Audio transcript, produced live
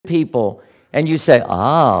people and you say,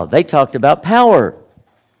 they talked about power.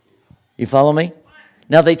 You follow me?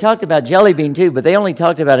 Now, they talked about jelly bean too, but they only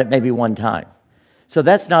talked about it maybe one time. So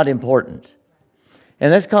that's not important.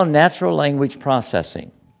 And that's called natural language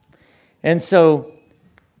processing. And so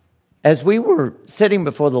as we were sitting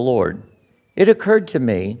before the Lord, it occurred to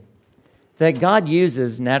me that God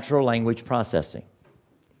uses natural language processing.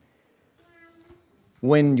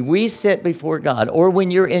 When we sit before God, or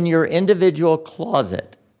when you're in your individual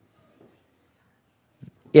closet,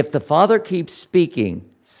 if the Father keeps speaking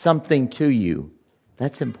something to you,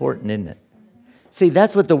 that's important, isn't it? See,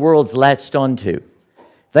 that's what the world's latched onto.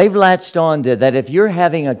 They've latched on to that if you're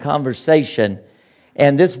having a conversation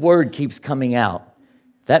and this word keeps coming out,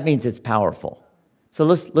 that means it's powerful. So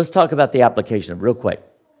let's talk about the application real quick.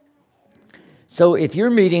 So if you're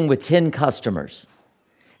meeting with 10 customers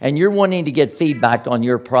and you're wanting to get feedback on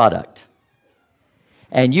your product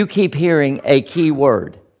and you keep hearing a key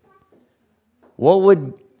word, what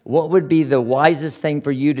would be the wisest thing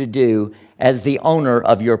for you to do as the owner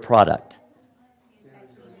of your product?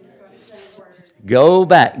 Go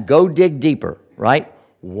back, go dig deeper, right?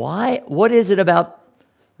 Why? What is it about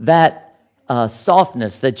that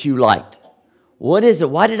softness that you liked? What is it?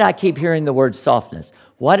 Why did I keep hearing the word softness?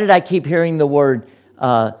 Why did I keep hearing the word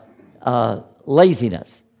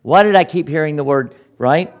laziness? Why did I keep hearing the word,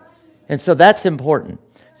 right? And so that's important.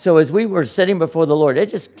 So as we were sitting before the Lord, it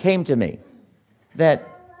just came to me that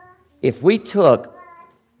if we took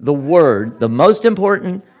the word, the most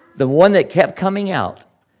important, the one that kept coming out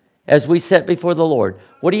as we sat before the Lord,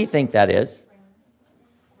 what do you think that is?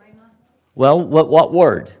 Well, what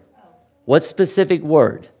word? What specific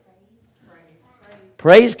word?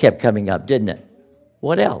 Praise kept coming up, didn't it?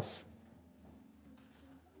 What else?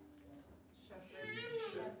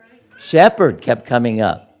 Shepherd kept coming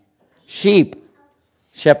up. Sheep.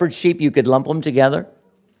 Shepherd, sheep, you could lump them together.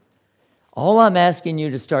 All I'm asking you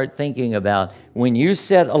to start thinking about when you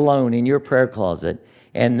sit alone in your prayer closet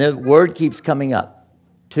and the word keeps coming up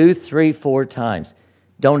 2, 3, 4 times,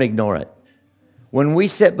 don't ignore it. When we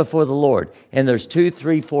sit before the Lord and there's 2,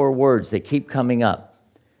 3, 4 words that keep coming up,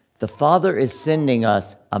 the Father is sending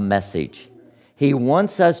us a message. He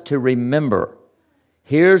wants us to remember,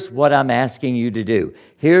 here's what I'm asking you to do.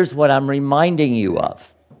 Here's what I'm reminding you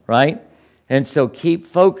of, right? And so keep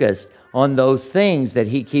focused on those things that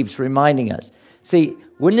he keeps reminding us. See,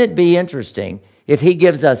 wouldn't it be interesting if he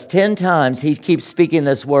gives us 10 times, he keeps speaking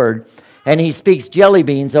this word, and he speaks jelly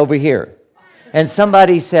beans over here. And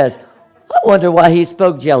somebody says, I wonder why he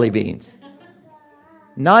spoke jelly beans.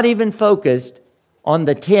 Not even focused on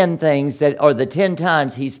the 10 things that, or the 10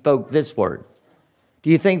 times he spoke this word. Do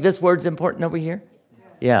you think this word's important over here?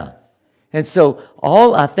 Yeah. And so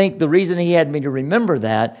I think the reason he had me to remember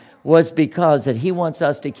that was because that he wants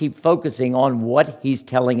us to keep focusing on what he's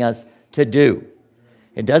telling us to do.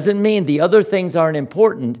 It doesn't mean the other things aren't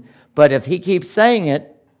important, but if he keeps saying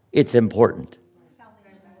it, it's important.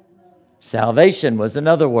 Salvation was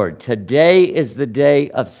another word. Today is the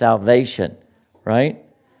day of salvation, right?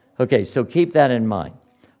 Okay, so keep that in mind.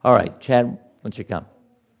 All right, Chad, why don't you come?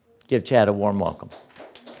 Give Chad a warm welcome.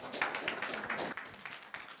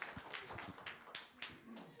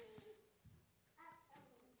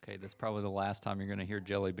 Okay, that's probably the last time you're going to hear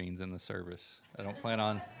jelly beans in the service. I don't plan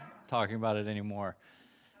on talking about it anymore.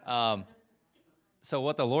 So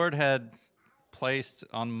what the Lord had placed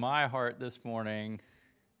on my heart this morning,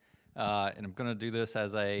 and I'm going to do this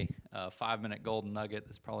as a 5-minute golden nugget.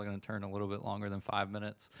 It's probably going to turn a little bit longer than 5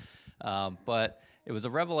 minutes. But it was a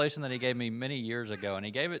revelation that he gave me many years ago, and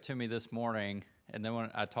he gave it to me this morning. And then when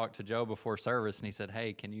I talked to Joe before service, and he said,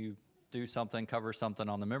 hey, can you do something, cover something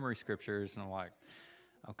on the memory scriptures? And I'm like,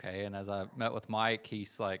 okay. And as I met with Mike,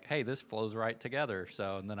 he's like, hey, this flows right together.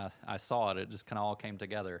 So, and then I saw it. It just kind of all came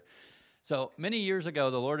together. So many years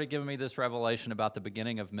ago, the Lord had given me this revelation about the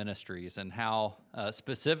beginning of ministries and how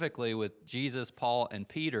specifically with Jesus, Paul, and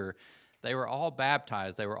Peter, they were all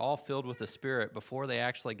baptized. They were all filled with the Spirit before they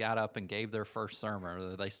actually got up and gave their first sermon,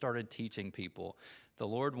 or they started teaching people. The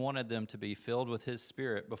Lord wanted them to be filled with His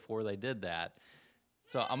Spirit before they did that.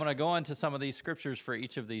 So I'm going to go into some of these scriptures for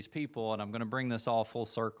each of these people, and I'm going to bring this all full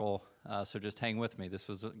circle, so just hang with me. This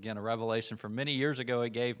was, again, a revelation from many years ago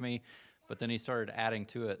He gave me, but then He started adding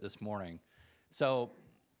to it this morning. So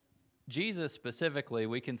Jesus specifically,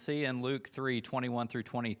 we can see in Luke 3:21 through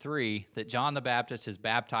 23, that John the Baptist is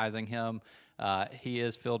baptizing him. He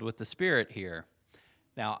is filled with the Spirit here.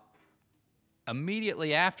 Now,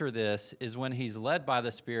 immediately after this is when he's led by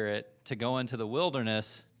the Spirit to go into the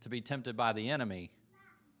wilderness to be tempted by the enemy.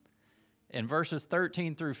 In verses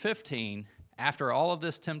 13 through 15, after all of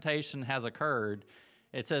this temptation has occurred,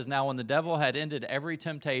 It says, "Now when the devil had ended every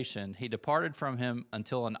temptation, he departed from him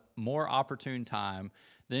until a more opportune time.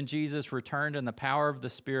 Then Jesus returned in the power of the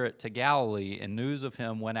Spirit to Galilee, and news of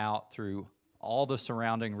him went out through all the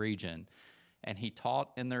surrounding region. And he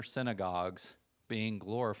taught in their synagogues, being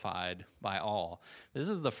glorified by all." This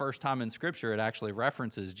is the first time in Scripture it actually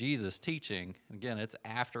references Jesus teaching. Again, it's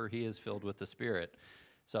after he is filled with the Spirit.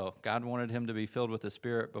 So God wanted him to be filled with the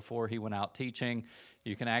Spirit before he went out teaching.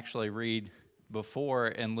 You can actually read before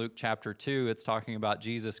in Luke chapter 2, it's talking about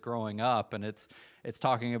Jesus growing up, and it's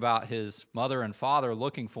talking about his mother and father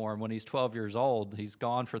looking for him when he's 12 years old. He's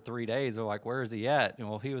gone for 3 days. They're like, "Where is he at?" And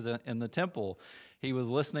well, he was in the temple. He was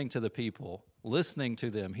listening to the people, listening to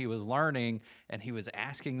them. He was learning, and he was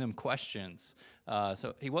asking them questions.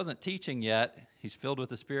 So he wasn't teaching yet. He's filled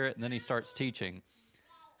with the Spirit, and then he starts teaching.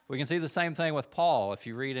 We can see the same thing with Paul. If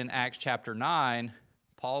you read in Acts chapter 9,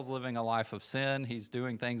 Paul's living a life of sin. He's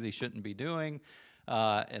doing things he shouldn't be doing.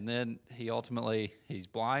 And then he's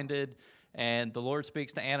blinded. And the Lord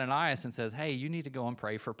speaks to Ananias and says, "Hey, you need to go and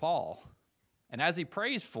pray for Paul." And as he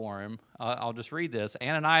prays for him, I'll just read this.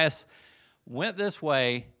 Ananias went this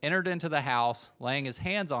way, entered into the house, laying his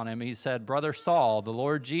hands on him. He said, "Brother Saul, the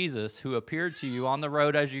Lord Jesus, who appeared to you on the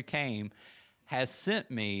road as you came, has sent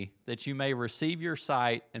me that you may receive your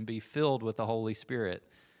sight and be filled with the Holy Spirit."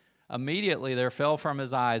 Immediately there fell from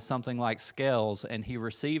his eyes something like scales, and he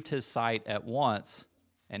received his sight at once,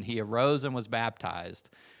 and he arose and was baptized.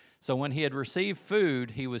 So when he had received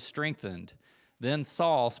food, he was strengthened. Then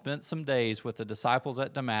Saul spent some days with the disciples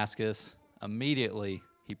at Damascus. Immediately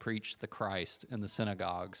he preached the Christ in the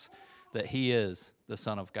synagogues, that he is the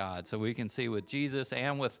Son of God. So we can see with Jesus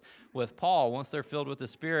and with Paul, once they're filled with the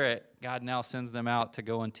Spirit, God now sends them out to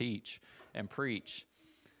go and teach and preach.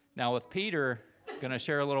 Now with Peter, I'm going to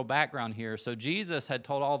share a little background here. So Jesus had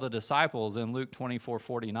told all the disciples in Luke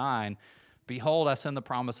 24:49, "Behold, I send the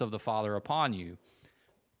promise of the Father upon you.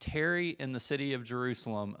 Tarry in the city of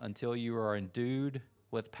Jerusalem until you are endued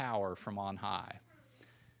with power from on high."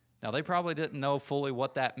 Now, they probably didn't know fully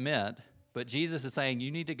what that meant, but Jesus is saying,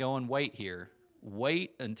 you need to go and wait here.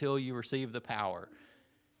 Wait until you receive the power.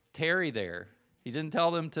 Tarry there. He didn't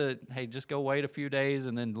tell them to, hey, just go wait a few days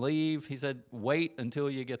and then leave. He said, wait until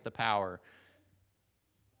you get the power.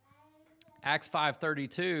 Acts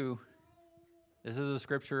 5:32, this is a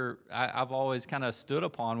scripture I've always kind of stood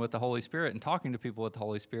upon with the Holy Spirit and talking to people with the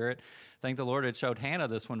Holy Spirit. I think the Lord had showed Hannah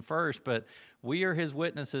this one first, but we are his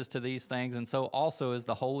witnesses to these things, and so also is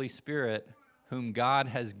the Holy Spirit, whom God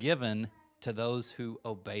has given to those who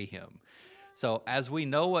obey him. So as we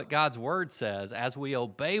know what God's word says, as we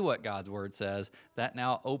obey what God's word says, that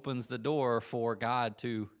now opens the door for God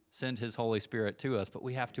to send his Holy Spirit to us, but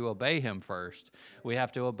we have to obey him first. We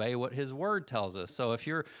have to obey what his word tells us. So if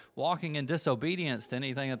you're walking in disobedience to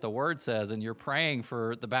anything that the word says and you're praying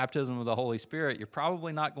for the baptism of the Holy Spirit, you're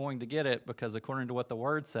probably not going to get it, because according to what the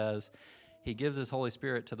word says, he gives his Holy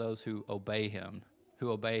Spirit to those who obey him,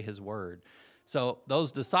 who obey his word. So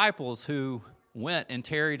those disciples who went and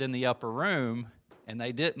tarried in the upper room and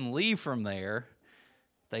they didn't leave from there,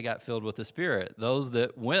 they got filled with the Spirit. Those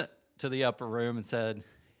that went to the upper room and said,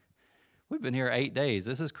 we've been here 8 days.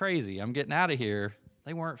 This is crazy. I'm getting out of here.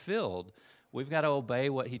 They weren't filled. We've got to obey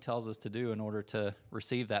what he tells us to do in order to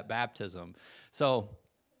receive that baptism. So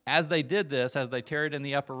as they did this, as they tarried in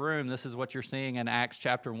the upper room, this is what you're seeing in Acts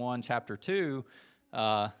chapter 1, chapter 2.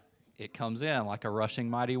 It comes in like a rushing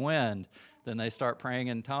mighty wind. Then they start praying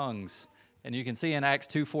in tongues. And you can see in Acts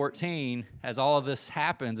 2:14, as all of this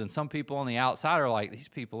happens, and some people on the outside are like, these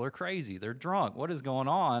people are crazy. They're drunk. What is going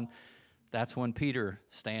on? That's when Peter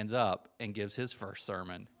stands up and gives his first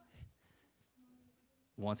sermon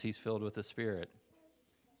once he's filled with the Spirit.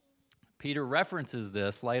 Peter references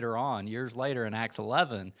this later on, years later in Acts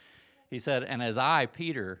 11. He said, and as I,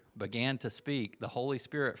 Peter, began to speak, the Holy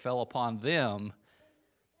Spirit fell upon them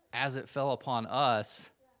as it fell upon us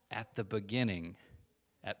at the beginning,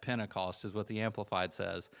 at Pentecost, is what the Amplified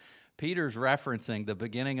says. Peter's referencing the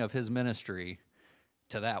beginning of his ministry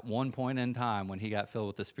to that one point in time when he got filled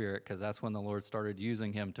with the Spirit, because that's when the Lord started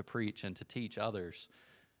using him to preach and to teach others.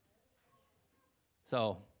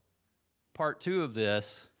 So, part 2 of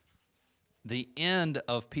this, the end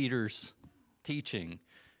of Peter's teaching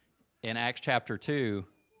in Acts chapter 2,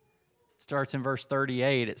 starts in verse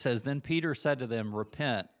 38. It says, then Peter said to them,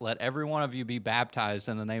 repent, let every one of you be baptized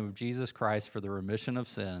in the name of Jesus Christ for the remission of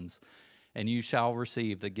sins, and you shall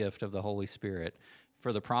receive the gift of the Holy Spirit.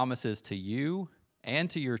 For the promise is to you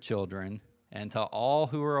and to your children, and to all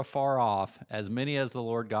who are afar off, as many as the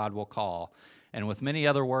Lord God will call. And with many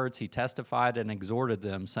other words he testified and exhorted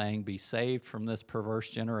them, saying, be saved from this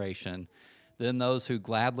perverse generation. Then those who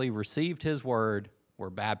gladly received his word were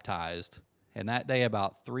baptized. And that day,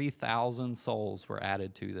 about 3,000 souls were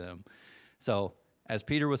added to them. So as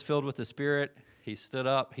Peter was filled with the Spirit, he stood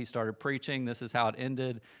up, he started preaching. This is how it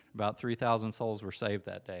ended. About 3,000 souls were saved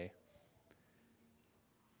that day.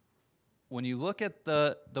 When you look at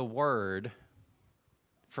the word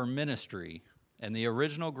for ministry, and the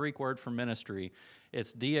original Greek word for ministry,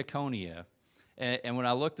 it's diakonia. And when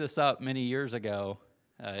I looked this up many years ago,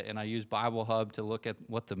 and I used Bible Hub to look at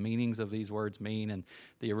what the meanings of these words mean and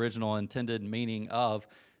the original intended meaning of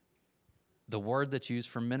the word that's used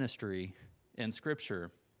for ministry in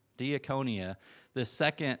Scripture, diakonia, the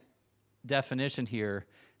second definition here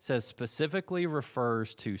says specifically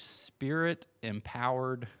refers to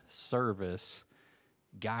spirit-empowered service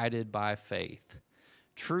guided by faith.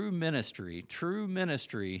 True ministry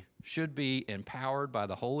should be empowered by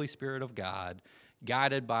the Holy Spirit of God,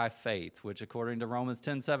 guided by faith, which according to Romans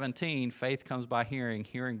 10:17, faith comes by hearing,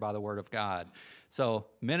 hearing by the word of God. So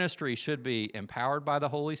ministry should be empowered by the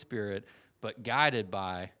Holy Spirit, but guided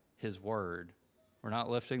by his word. We're not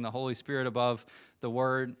lifting the Holy Spirit above the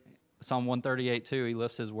word. Psalm 138:2, he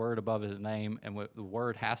lifts his word above his name, and the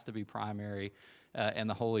word has to be primary, and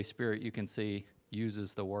the Holy Spirit, you can see,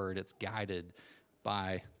 uses the word. It's guided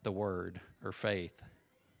by the word or faith.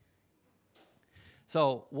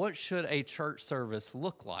 So what should a church service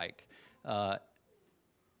look like?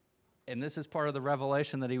 And this is part of the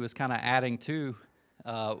revelation that he was kind of adding to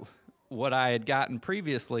what I had gotten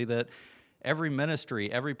previously, that every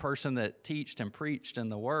ministry, every person that teached and preached in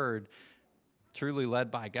the word, truly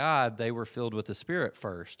led by God, they were filled with the Spirit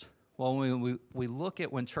first. Well, when we look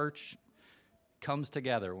at when church comes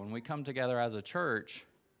together, when we come together as a church,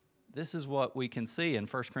 this is what we can see in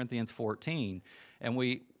 1 Corinthians 14. And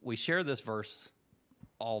we share this verse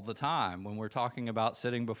all the time when we're talking about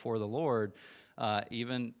sitting before the Lord.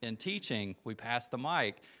 Even in teaching, we pass the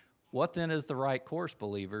mic. What then is the right course,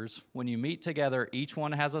 believers? When you meet together, each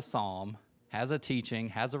one has a psalm, has a teaching,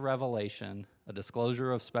 has a revelation, a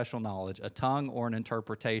disclosure of special knowledge, a tongue or an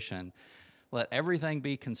interpretation. Let everything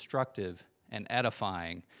be constructive and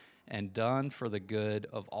edifying and done for the good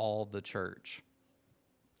of all the church.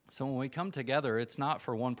 So when we come together, it's not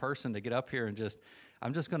for one person to get up here and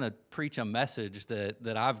I'm just going to preach a message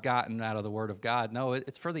that I've gotten out of the Word of God. No,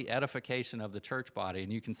 it's for the edification of the church body,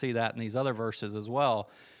 and you can see that in these other verses as well.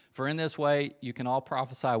 For in this way you can all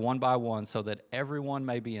prophesy one by one, so that everyone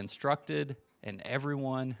may be instructed and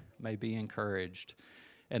everyone may be encouraged.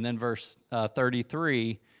 And then verse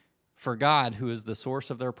 33, for God, who is the source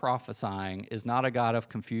of their prophesying, is not a God of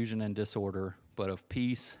confusion and disorder, but of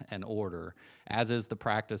peace and order, as is the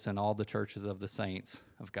practice in all the churches of the saints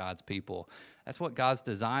of God's people. That's what God's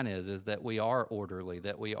design is that we are orderly,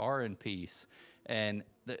 that we are in peace. And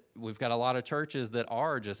we've got a lot of churches that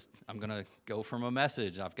are just, I'm going to go from a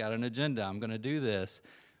message, I've got an agenda, I'm going to do this.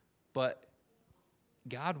 But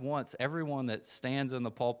God wants everyone that stands in the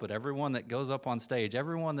pulpit, everyone that goes up on stage,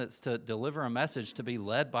 everyone that's to deliver a message to be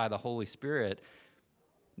led by the Holy Spirit.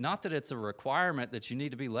 Not that it's a requirement that you need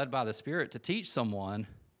to be led by the Spirit to teach someone,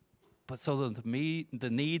 but so that the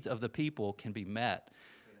needs of the people can be met.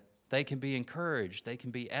 Yes. They can be encouraged. They can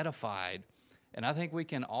be edified. And I think we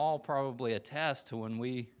can all probably attest to when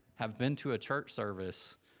we have been to a church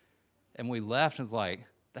service and we left and it's like,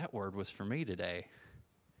 that word was for me today.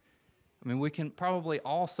 I mean, we can probably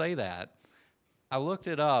all say that. I looked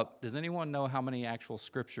it up. Does anyone know how many actual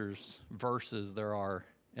scriptures, verses there are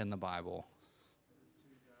in the Bible?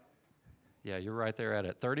 Yeah, you're right there at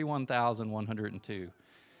it. 31,102.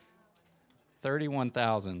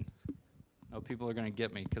 31,000. Oh, people are going to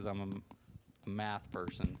get me because I'm a math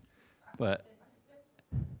person. But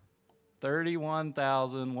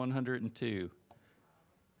 31,102.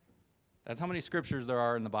 That's how many scriptures there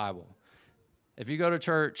are in the Bible. If you go to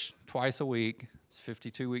church twice a week, it's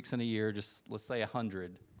 52 weeks in a year, just let's say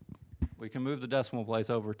 100. We can move the decimal place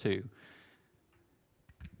over 2.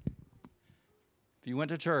 If you went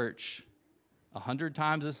to church 100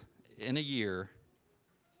 times in a year,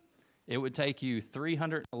 it would take you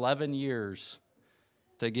 311 years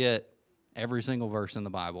to get every single verse in the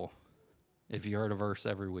Bible. If you heard a verse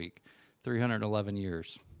every week, 311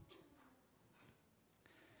 years.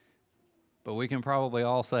 But we can probably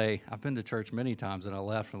all say, I've been to church many times and I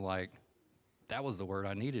left and like, that was the word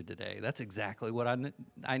I needed today. That's exactly what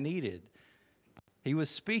I needed. He was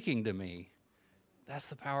speaking to me. That's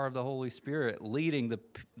the power of the Holy Spirit leading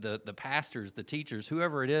the pastors, the teachers,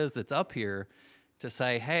 whoever it is that's up here to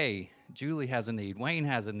say, hey, Julie has a need, Wayne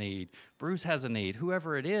has a need, Bruce has a need,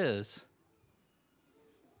 whoever it is.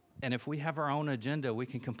 And if we have our own agenda, we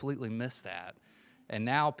can completely miss that. And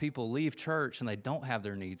now people leave church and they don't have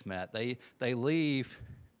their needs met. They leave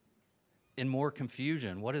in more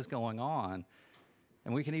confusion. What is going on?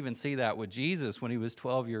 And we can even see that with Jesus when he was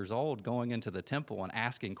 12 years old, going into the temple and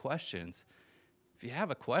asking questions. If you have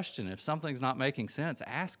a question, if something's not making sense,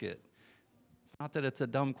 ask it. It's not that it's a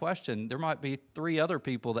dumb question. There might be 3 other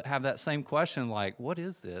people that have that same question, like, what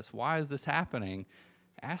is this? Why is this happening?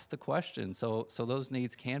 Ask the question so those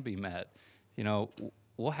needs can be met. You know,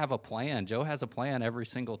 we'll have a plan. Joe has a plan every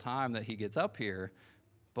single time that he gets up here,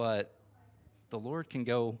 but the Lord can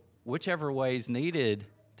go whichever way is needed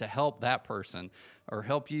to help that person or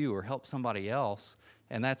help you or help somebody else.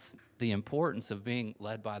 And that's the importance of being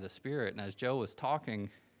led by the Spirit. And as Joe was talking,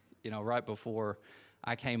 you know, right before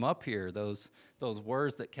I came up here, those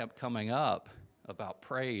words that kept coming up about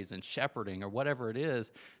praise and shepherding or whatever it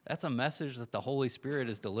is, that's a message that the Holy Spirit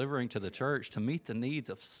is delivering to the church to meet the needs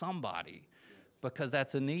of somebody, because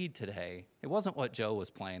that's a need today. It wasn't what Joe was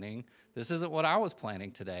planning. This isn't what I was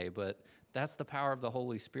planning today, but that's the power of the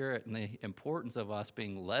Holy Spirit and the importance of us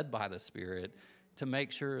being led by the Spirit to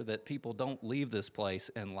make sure that people don't leave this place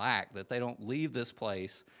in lack, that they don't leave this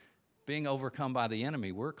place being overcome by the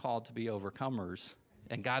enemy. We're called to be overcomers,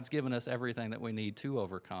 and God's given us everything that we need to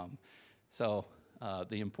overcome. So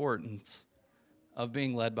the importance of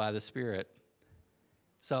being led by the Spirit.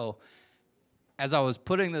 So as I was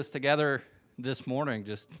putting this together this morning,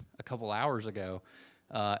 just a couple hours ago,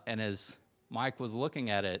 and as Mike was looking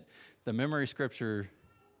at it, the memory scripture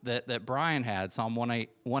that Brian had, Psalm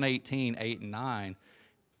 118, 8 and 9,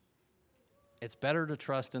 it's better to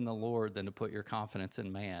trust in the Lord than to put your confidence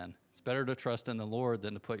in man. It's better to trust in the Lord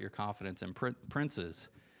than to put your confidence in princes.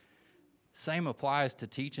 Same applies to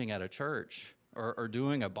teaching at a church or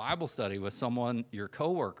doing a Bible study with someone, your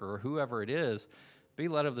coworker or whoever it is. Be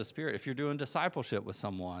led of the Spirit. If you're doing discipleship with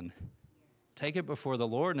someone, take it before the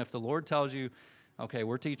Lord. And if the Lord tells you, okay,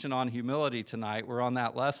 we're teaching on humility tonight, we're on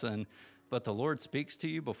that lesson, but the Lord speaks to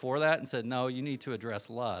you before that and said, no, you need to address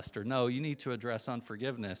lust, or no, you need to address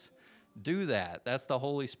unforgiveness. Do that. That's the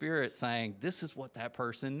Holy Spirit saying, this is what that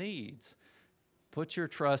person needs. Put your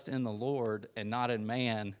trust in the Lord and not in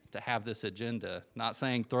man to have this agenda. Not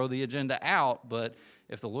saying throw the agenda out, but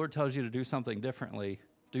if the Lord tells you to do something differently,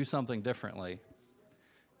 do something differently.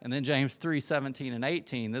 And then James 3, 17 and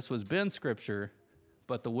 18, this was Ben's scripture,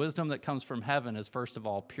 but the wisdom that comes from heaven is first of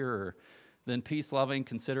all pure, then peace-loving,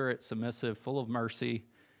 considerate, submissive, full of mercy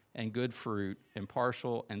and good fruit,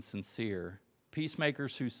 impartial and sincere.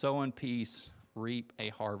 Peacemakers who sow in peace reap a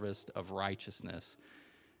harvest of righteousness.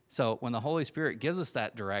 So when the Holy Spirit gives us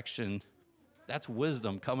that direction, that's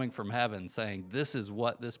wisdom coming from heaven saying, this is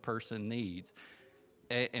what this person needs.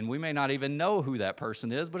 And we may not even know who that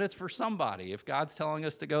person is, but it's for somebody. If God's telling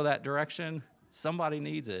us to go that direction, somebody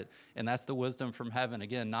needs it. And that's the wisdom from heaven.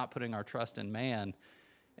 Again, not putting our trust in man.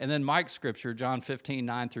 And then Mike's scripture, John 15,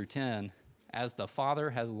 9 through 10, as the Father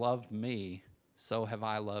has loved me, so have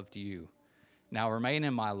I loved you. Now remain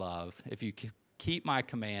in my love. If you keep my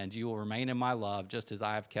commands, you will remain in my love, just as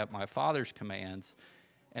I have kept my Father's commands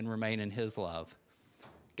and remain in his love.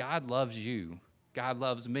 God loves you. God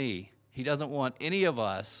loves me. He doesn't want any of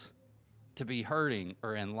us to be hurting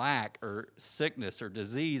or in lack or sickness or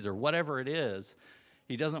disease or whatever it is.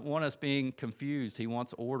 He doesn't want us being confused. He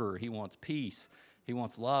wants order. He wants peace. He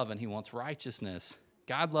wants love, and he wants righteousness.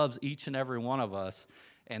 God loves each and every one of us,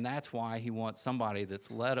 and that's why he wants somebody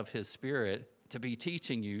that's led of his Spirit to be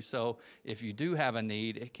teaching you. So if you do have a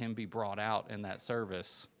need, it can be brought out in that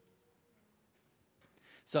service.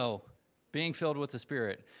 So being filled with the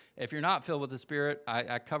Spirit. If you're not filled with the Spirit,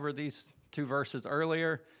 I covered these 2 verses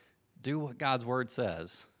earlier. Do what God's Word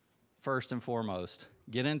says, first and foremost.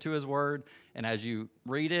 Get into his Word, and as you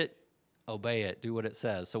read it, obey it. Do what it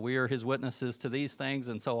says. So we are his witnesses to these things,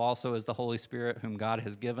 and so also is the Holy Spirit, whom God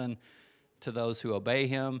has given to those who obey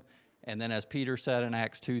him. And then as Peter said in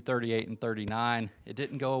Acts 2, 38 and 39, it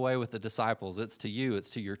didn't go away with the disciples. It's to you. It's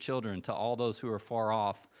to your children, to all those who are far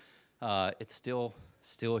off. It's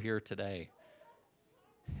still here today.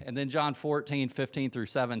 And then John 14, 15 through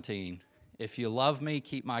 17. If you love me,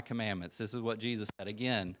 keep my commandments. This is what Jesus said.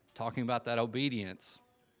 Again, talking about that obedience.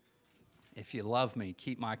 If you love me,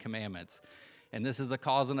 keep my commandments. And this is a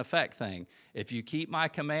cause and effect thing. If you keep my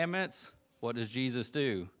commandments, what does Jesus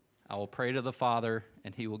do? I will pray to the Father,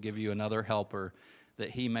 and he will give you another helper,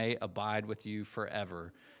 that he may abide with you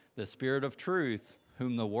forever. The Spirit of truth,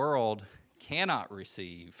 whom the world cannot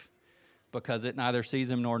receive, because it neither sees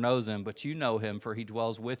him nor knows him, but you know him, for he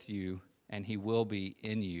dwells with you, and he will be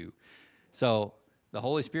in you. So the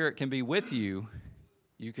Holy Spirit can be with you.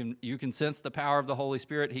 You can sense the power of the Holy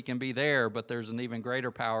Spirit. He can be there, but there's an even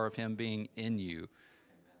greater power of him being in you.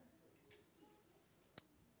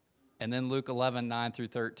 And then Luke 11, 9 through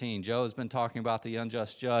 13. Joe has been talking about the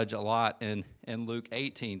unjust judge a lot in Luke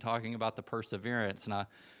 18, talking about the perseverance. And I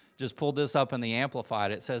just pulled this up in the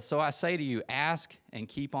Amplified. It says, "So I say to you, ask and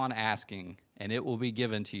keep on asking, and it will be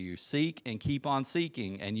given to you. Seek and keep on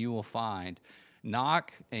seeking, and you will find.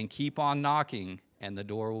 Knock and keep on knocking, and the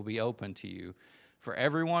door will be open to you. For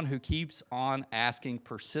everyone who keeps on asking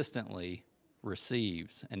persistently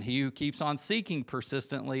receives, and he who keeps on seeking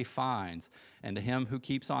persistently finds, and to him who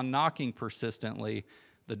keeps on knocking persistently,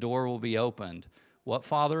 the door will be opened. What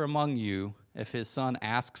father among you, if his son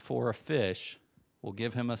asks for a fish, will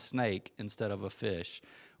give him a snake instead of a fish?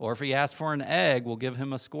 Or if he asks for an egg, will give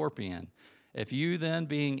him a scorpion? If you then,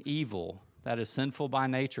 being evil, that is sinful by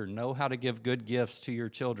nature, know how to give good gifts to your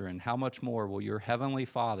children, how much more will your heavenly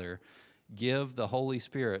Father give the Holy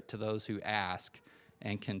Spirit to those who ask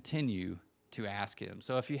and continue to ask him?"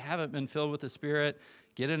 So if you haven't been filled with the Spirit,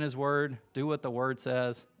 get in his word, do what the word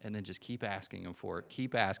says, and then just keep asking him for it.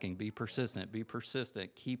 Keep asking, be persistent,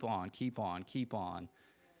 keep on, keep on, keep on.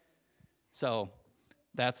 So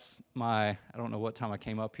that's I don't know what time I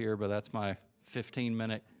came up here, but that's my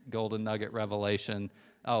 15-minute golden nugget revelation.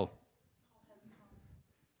 Oh,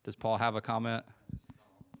 does Paul have a comment?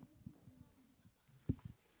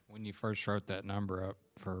 When you first wrote that number up,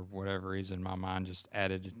 for whatever reason, my mind just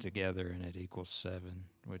added it together, and it equals 7,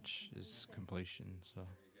 which is completion. So,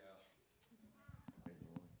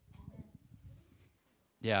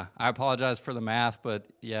 yeah, I apologize for the math, but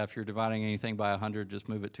yeah, if you're dividing anything by 100, just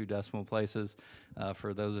move it 2 decimal places.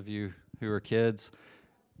 For those of you who are kids,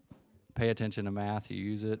 pay attention to math. You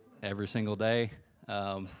use it every single day.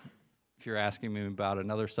 If you're asking me about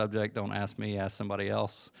another subject, don't ask me, ask somebody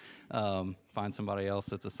else. Find somebody else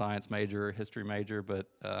that's a science major or history major, but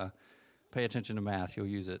pay attention to math. You'll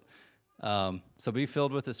use it. So be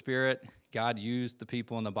filled with the Spirit. God used the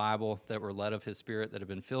people in the Bible that were led of his Spirit, that have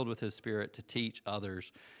been filled with his Spirit, to teach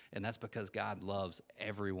others. And that's because God loves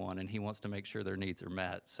everyone, and he wants to make sure their needs are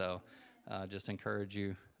met. So just encourage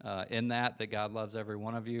you in that God loves every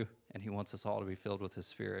one of you, and he wants us all to be filled with his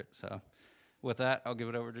Spirit. So with that, I'll give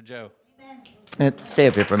it over to Joe. Stay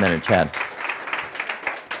up here for a minute, Chad.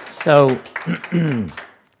 So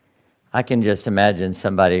I can just imagine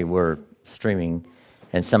somebody, we're streaming,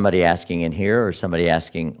 and somebody asking in here or somebody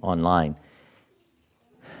asking online.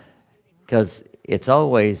 Because it's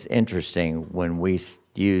always interesting when we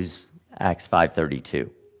use Acts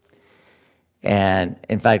 5:32. And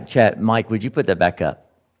in fact, Chad, Mike, would you put that back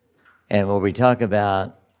up? And where we talk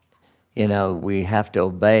about, we have to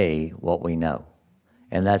obey what we know.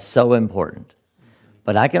 And that's so important.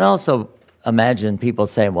 But I can also imagine people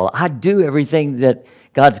saying, well, I do everything that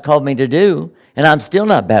God's called me to do, and I'm still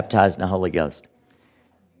not baptized in the Holy Ghost.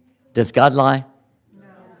 Does God lie?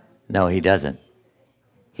 No, he doesn't.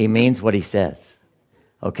 He means what he says.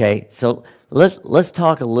 Okay, so let's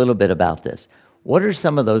talk a little bit about this. What are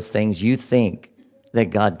some of those things you think that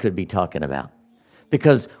God could be talking about?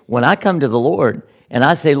 Because when I come to the Lord and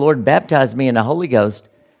I say, Lord, baptize me in the Holy Ghost,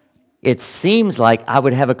 it seems like I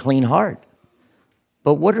would have a clean heart.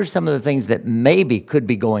 But what are some of the things that maybe could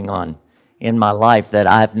be going on in my life that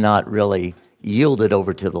I've not really yielded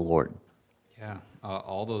over to the Lord? Yeah,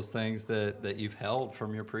 all those things that you've held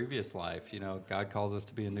from your previous life. God calls us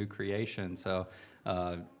to be a new creation. So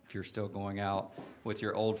if you're still going out with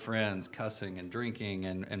your old friends, cussing and drinking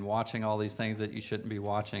and watching all these things that you shouldn't be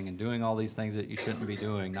watching, and doing all these things that you shouldn't be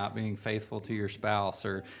doing, not being faithful to your spouse,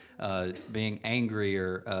 or being angry,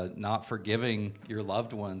 or not forgiving your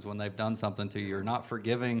loved ones when they've done something to you, or not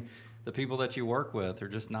forgiving the people that you work with, or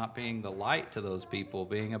just not being the light to those people,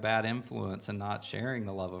 being a bad influence and not sharing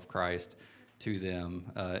the love of Christ to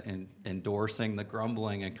them, and endorsing the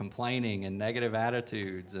grumbling and complaining and negative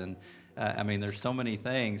attitudes. And there's so many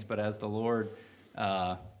things, but as the Lord,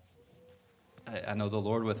 I know the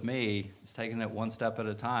Lord with me is taking it one step at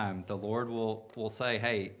a time. The Lord will say,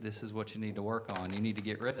 hey, this is what you need to work on. You need to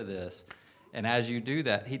get rid of this. And as you do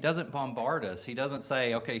that, he doesn't bombard us. He doesn't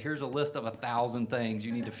say, okay, here's a list of 1,000 things.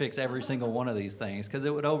 You need to fix every single one of these things, because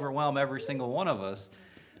it would overwhelm every single one of us.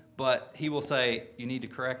 But he will say, you need to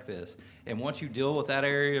correct this. And once you deal with that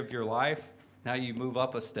area of your life, now you move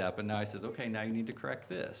up a step, and now he says, okay, now you need to correct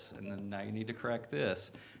this, and then now you need to correct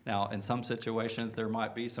this. Now, in some situations, there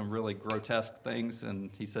might be some really grotesque things,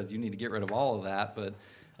 and he says you need to get rid of all of that, but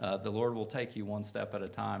the Lord will take you one step at a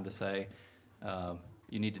time to say,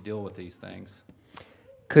 you need to deal with these things.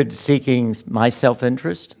 Could seeking my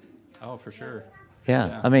self-interest? Oh, for sure.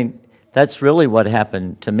 Yeah. That's really what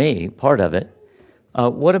happened to me, part of it.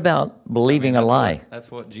 What about believing a lie? That's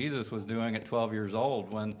what Jesus was doing at 12 years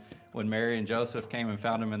old when Mary and Joseph came and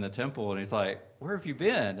found him in the temple. And he's like, where have you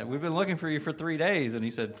been? And we've been looking for you for 3 days. And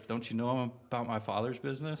he said, don't you know about my Father's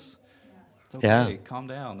business? It's okay. Yeah. Calm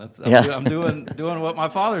down. Yeah. I'm doing what my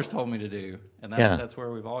Father's told me to do. And that's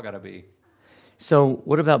where we've all got to be. So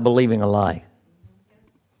what about believing a lie?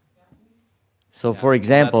 So, for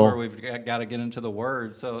example, that's where we've got to get into the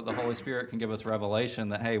Word, so the Holy Spirit can give us revelation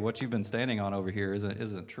that, hey, what you've been standing on over here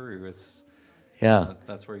isn't true.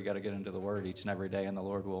 That's where you got to get into the Word each and every day, and the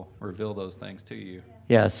Lord will reveal those things to you.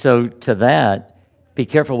 Yeah. So to that, be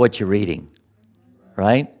careful what you're reading,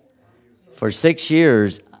 right? For 6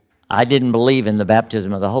 years, I didn't believe in the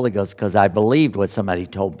baptism of the Holy Ghost because I believed what somebody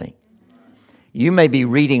told me. You may be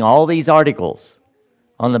reading all these articles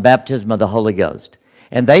on the baptism of the Holy Ghost,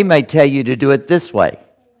 and they may tell you to do it this way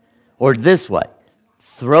or this way.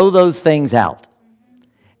 Throw those things out.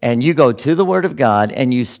 And you go to the Word of God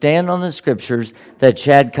and you stand on the scriptures that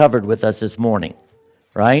Chad covered with us this morning,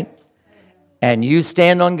 right? And you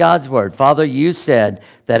stand on God's Word. Father, you said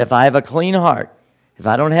that if I have a clean heart, if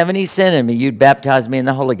I don't have any sin in me, you'd baptize me in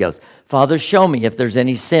the Holy Ghost. Father, show me if there's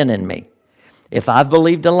any sin in me. If I've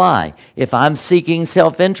believed a lie, if I'm seeking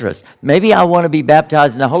self-interest, maybe I want to be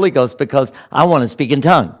baptized in the Holy Ghost because I want to speak in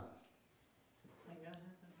tongue.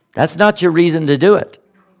 That's not your reason to do it,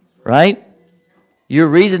 right? Your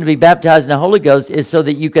reason to be baptized in the Holy Ghost is so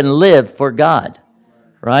that you can live for God,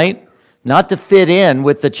 right? Not to fit in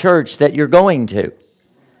with the church that you're going to.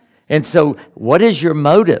 And so what is your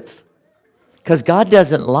motive? Because God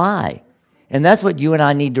doesn't lie. And that's what you and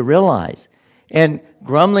I need to realize. And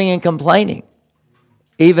grumbling and complaining.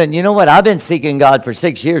 Even, you know what, I've been seeking God for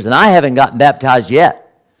 6 years and I haven't gotten baptized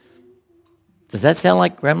yet. Does that sound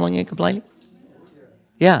like grumbling and complaining?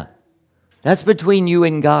 Yeah. That's between you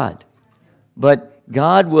and God. But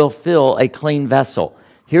God will fill a clean vessel.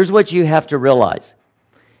 Here's what you have to realize.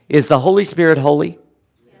 Is the Holy Spirit holy?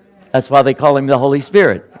 That's why they call him the Holy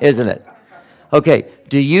Spirit, isn't it? Okay,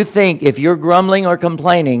 do you think if you're grumbling or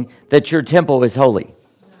complaining that your temple is holy?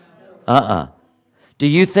 Do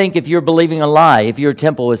you think if you're believing a lie, if your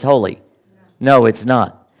temple is holy? No, it's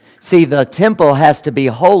not. See, the temple has to be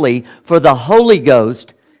holy for the Holy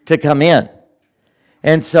Ghost to come in.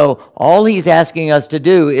 And so all he's asking us to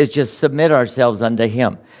do is just submit ourselves unto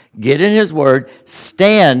him. Get in his word,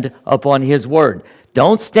 stand upon his word.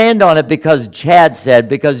 Don't stand on it because Chad said,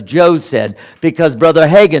 because Joe said, because Brother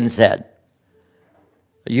Hagin said.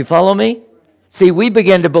 You follow me? See, we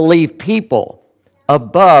begin to believe people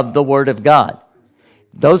above the word of God.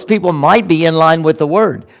 Those people might be in line with the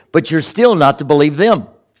word, but you're still not to believe them.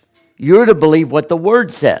 You're to believe what the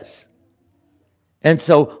word says. And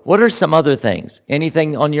so what are some other things?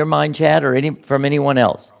 Anything on your mind, Chad, or from anyone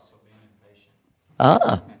else?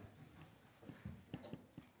 I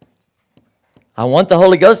want the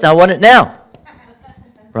Holy Ghost and I want it now.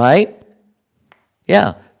 Right?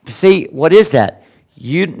 Yeah. See, what is that?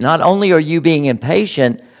 You not only are you being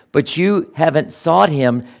impatient, but you haven't sought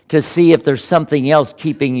him to see if there's something else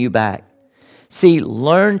keeping you back. See,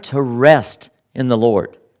 learn to rest in the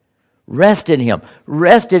Lord. Rest in him.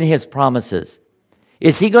 Rest in his promises.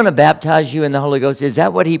 Is he going to baptize you in the Holy Ghost? Is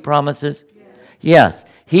that what he promises? Yes.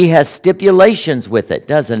 He has stipulations with it,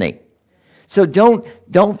 doesn't he? So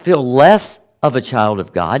don't feel less of a child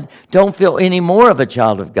of God. Don't feel any more of a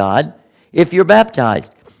child of God if you're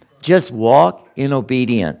baptized. Just walk in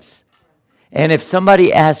obedience. And if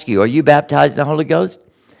somebody asks you, are you baptized in the Holy Ghost?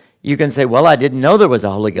 You can say, well, I didn't know there was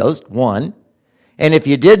a Holy Ghost, one. And if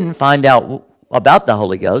you didn't, find out about the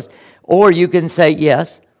Holy Ghost. Or you can say,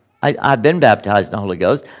 yes, I've been baptized in the Holy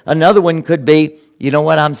Ghost. Another one could be, you know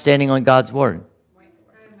what, I'm standing on God's word.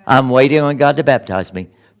 I'm waiting on God to baptize me.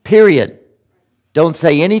 Period. Don't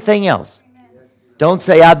say anything else. Don't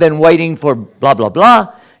say, I've been waiting for blah, blah,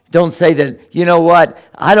 blah. Don't say that, you know what,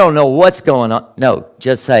 I don't know what's going on. No,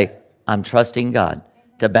 just say, I'm trusting God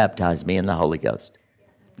to baptize me in the Holy Ghost.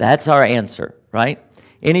 That's our answer, right?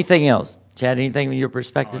 Anything else? Chad, anything from your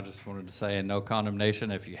perspective? I just wanted to say, no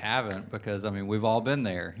condemnation if you haven't, because, I mean, we've all been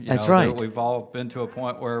there. That's right. We've all been to a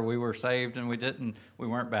point where we were saved and we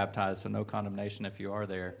weren't baptized, so no condemnation if you are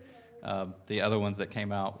there. The other ones that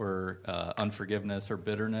came out were unforgiveness or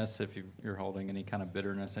bitterness, if you're holding any kind of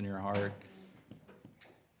bitterness in your heart.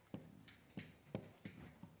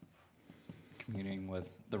 Communing with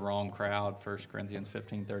the wrong crowd, 1 Corinthians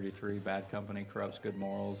 15:33, bad company corrupts good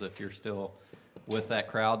morals. If you're still with that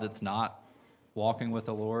crowd that's not walking with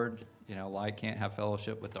the Lord, light can't have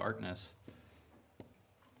fellowship with darkness.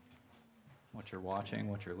 What you're watching,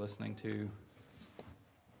 what you're listening to.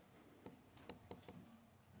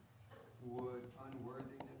 Would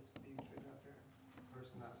unworthiness be put out there?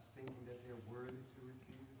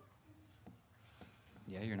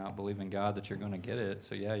 yeah, you're not believing God that you're going to get it.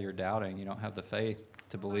 So yeah, you're doubting. You don't have the faith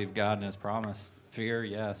to believe God and his promise. Fear,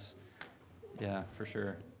 yes. Yeah, for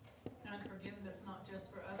sure. And forgiveness not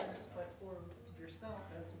just for others, but for yourself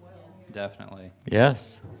as well. Definitely.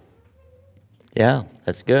 Yes. Yeah,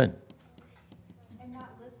 that's good. And not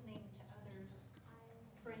listening to others.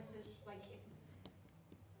 For instance, like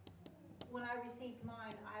when I received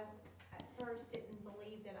mine, I at first didn't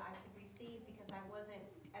believe that I could receive because I wasn't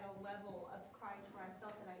at a level of Christ where I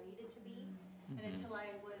felt that I needed to be. And until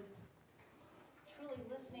I was truly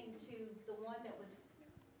listening to the one that was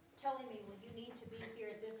telling me, well, you need to be here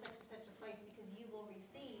at this such and such a place because you will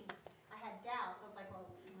receive. I had doubts. I was like, well,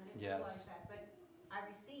 I didn't Yes. realize that. But I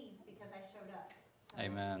received because I showed up. So,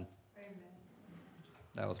 Amen. Amen.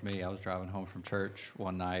 That was me. I was driving home from church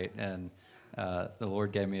one night, and the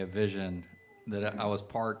Lord gave me a vision that I was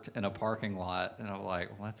parked in a parking lot, and I was like,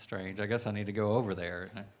 well, that's strange. I guess I need to go over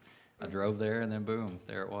there. And I drove there, and then boom,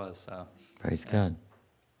 there it was. So Praise God.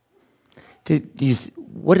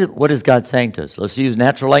 What is God saying to us? Let's use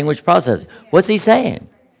natural language processing. What's he saying?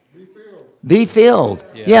 Be filled.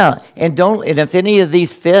 Yes. Yeah. And if any of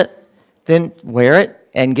these fit, then wear it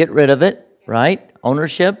and get rid of it, right?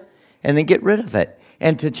 Ownership, and then get rid of it.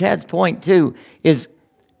 And to Chad's point too, is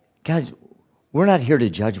guys, we're not here to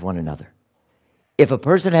judge one another. If a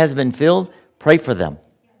person has been filled, pray for them.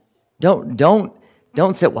 Don't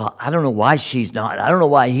say, well, I don't know why she's not. I don't know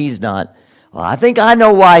why he's not. Well, I think I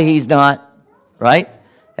know why he's not, right?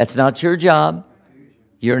 That's not your job.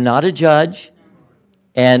 You're not a judge.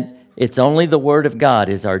 And it's only the Word of God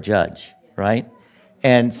is our judge, right?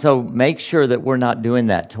 And so make sure that we're not doing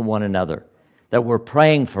that to one another, that we're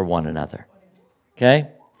praying for one another, okay?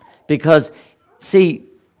 Because, see,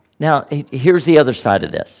 now here's the other side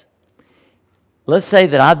of this. Let's say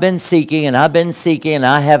that I've been seeking and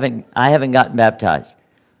I haven't gotten baptized.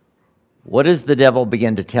 What does the devil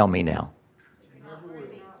begin to tell me now?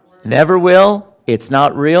 Never will. It's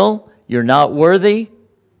not real. You're not worthy,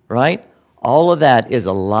 right? All of that is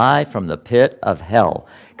a lie from the pit of hell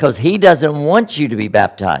because he doesn't want you to be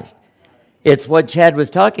baptized. It's what Chad was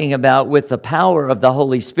talking about with the power of the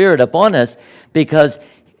Holy Spirit upon us, because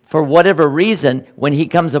for whatever reason, when he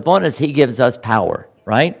comes upon us, he gives us power,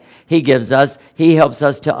 right? He helps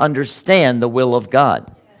us to understand the will of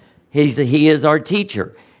God. He is our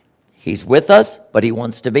teacher. He's with us, but he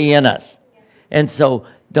wants to be in us. And so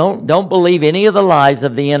don't believe any of the lies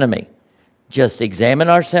of the enemy. Just examine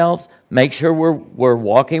ourselves, make sure we're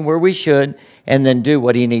walking where we should, and then do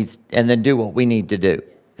what he needs, and then do what we need to do.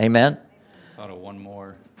 Amen? thought of one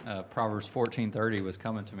more. Proverbs 14:30 was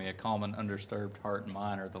coming to me. A calm and undisturbed heart and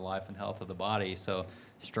mind are the life and health of the body. So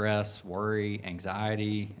stress, worry,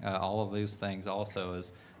 anxiety, all of those things also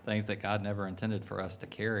is things that God never intended for us to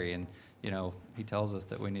carry. And, you know, he tells us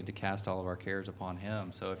that we need to cast all of our cares upon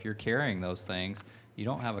him. So if you're carrying those things, you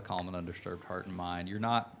don't have a calm and undisturbed heart and mind. You're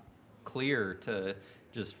not clear to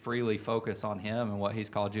just freely focus on him and what he's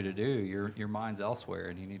called you to do. Your mind's elsewhere,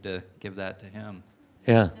 and you need to give that to him.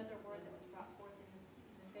 Yeah. Another word that was brought forth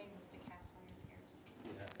in the thing was to cast all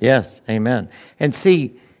your cares. Yes, amen. And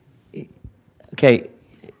see, okay,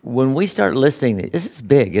 when we start listening, this is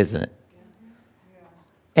big, isn't it?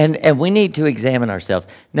 And we need to examine ourselves.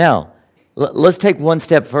 Now, let's take one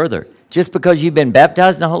step further. Just because you've been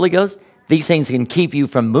baptized in the Holy Ghost, these things can keep you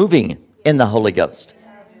from moving in the Holy Ghost,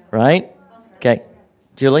 right? Okay,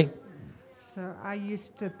 Julie? So I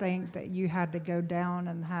used to think that you had to go down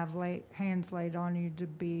and have hands laid on you to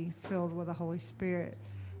be filled with the Holy Spirit.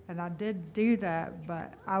 And I did do that,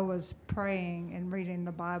 but I was praying and reading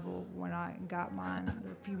the Bible when I got mine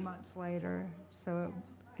a few months later. So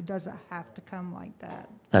it doesn't have to come like that.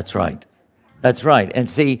 That's right. That's right. And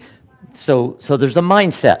see, so there's a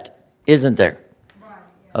mindset, isn't there?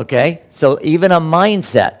 Okay? So even a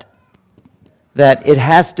mindset that it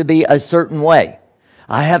has to be a certain way.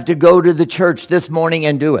 I have to go to the church this morning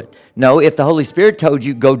and do it. No, if the Holy Spirit told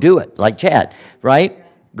you, go do it, like Chad, right?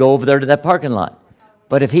 Go over there to that parking lot.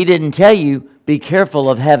 But if he didn't tell you, be careful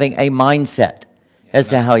of having a mindset as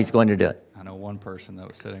to how he's going to do it. I know one person that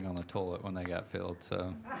was sitting on the toilet when they got filled,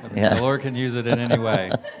 so Yeah. the Lord can use it in any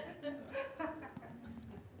way.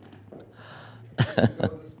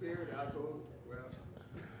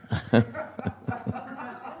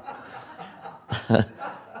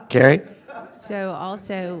 Carrie? So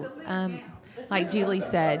also, like Julie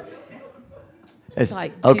said, It's-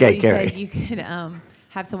 like okay, Julie Carrie. said, you could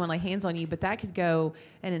have someone lay hands on you, but that could go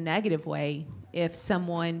in a negative way if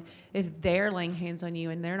they're laying hands on you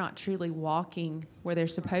and they're not truly walking where they're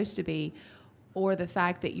supposed to be, or the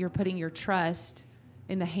fact that you're putting your trust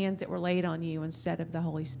in the hands that were laid on you instead of the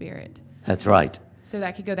Holy Spirit. That's right. So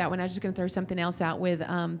that could go that way. And I was just going to throw something else out with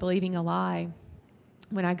believing a lie.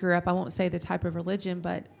 When I grew up, I won't say the type of religion,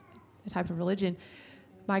 but the type of religion,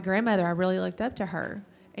 my grandmother, I really looked up to her.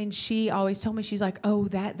 And she always told me, she's like, oh,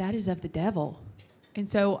 that is of the devil. And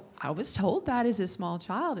so I was told that as a small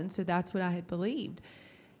child. And so that's what I had believed.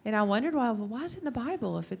 And I wondered, well, why is it in the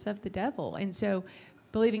Bible if it's of the devil? And so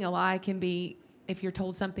believing a lie can be, if you're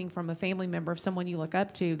told something from a family member of someone you look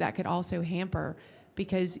up to, that could also hamper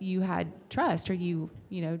because you had trust, or you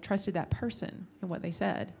trusted that person and what they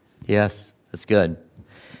said. Yes, that's good.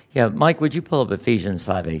 Yeah, Mike, would you pull up Ephesians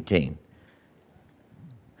 5:18?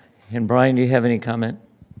 And Brian, do you have any comment?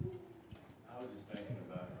 I was just thinking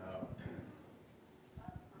about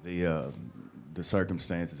how the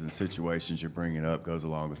circumstances and situations you're bringing up goes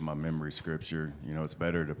along with my memory scripture. You know, it's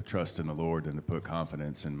better to trust in the Lord than to put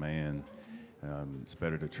confidence in man. It's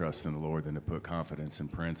better to trust in the Lord than to put confidence in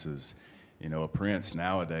princes. You know, a prince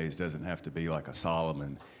nowadays doesn't have to be like a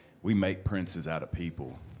Solomon. We make princes out of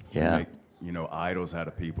people. Yeah. We make, idols out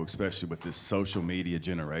of people, especially with this social media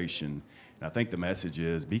generation. And I think the message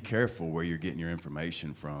is be careful where you're getting your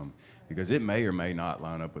information from, because it may or may not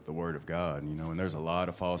line up with the Word of God, and there's a lot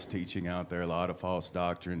of false teaching out there, a lot of false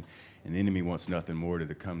doctrine, and the enemy wants nothing more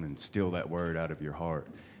to come and steal that word out of your heart.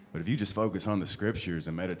 But if you just focus on the scriptures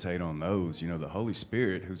and meditate on those, the Holy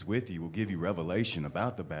Spirit who's with you will give you revelation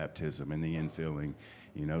about the baptism and the infilling.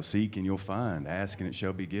 Seek and you'll find, ask and it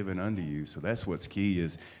shall be given unto you. So that's what's key,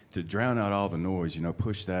 is to drown out all the noise,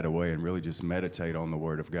 push that away and really just meditate on the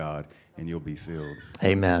Word of God, and you'll be filled.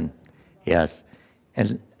 Amen. Yes.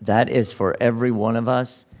 And that is for every one of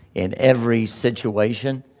us in every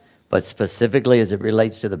situation, but specifically as it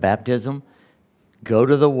relates to the baptism. Go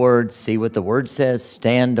to the Word, see what the Word says,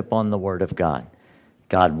 stand upon the Word of God.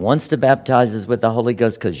 God wants to baptize us with the Holy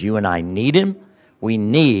Ghost because you and I need Him. We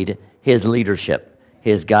need His leadership,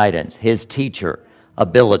 His guidance, His teacher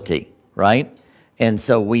ability, right? And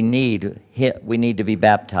so we need to be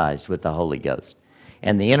baptized with the Holy Ghost.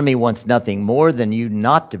 And the enemy wants nothing more than you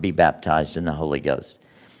not to be baptized in the Holy Ghost.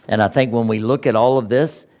 And I think when we look at all of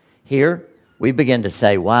this here, we begin to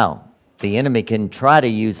say, wow, the enemy can try to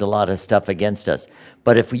use a lot of stuff against us.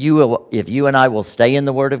 But if you and I will stay in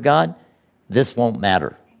the Word of God, this won't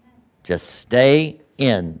matter. Just stay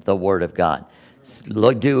in the Word of God.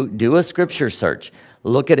 Look, do a scripture search.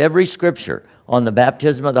 Look at every scripture on the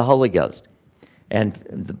baptism of the Holy Ghost.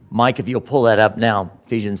 And Mike, if you'll pull that up now,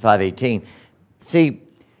 Ephesians 5:18. See,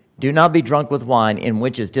 do not be drunk with wine, in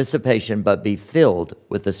which is dissipation, but be filled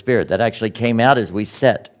with the Spirit. That actually came out as we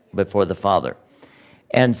sat before the Father.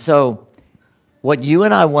 And so what you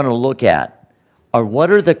and I want to look at are, what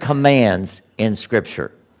are the commands in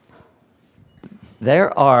Scripture?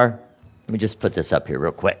 There are, let me just put this up here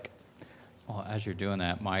real quick. Well, as you're doing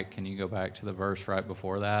that, Mike, can you go back to the verse right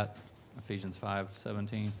before that, Ephesians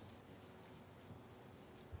 5:17?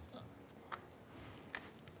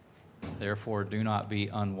 Therefore, do not be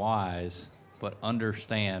unwise, but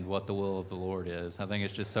understand what the will of the Lord is. I think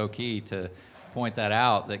it's just so key to point that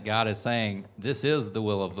out, that God is saying, this is the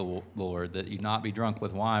will of the Lord, that you not be drunk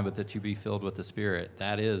with wine, but that you be filled with the Spirit.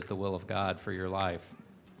 That is the will of God for your life.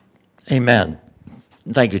 Amen.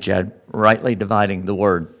 Thank you, Chad. Rightly dividing the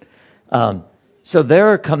word. So there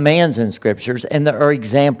are commands in scriptures, and there are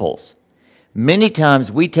examples. Many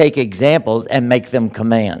times we take examples and make them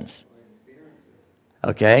commands.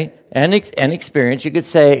 Okay? And experience, you could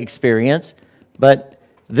say experience, but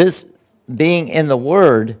this being in the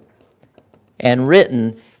Word and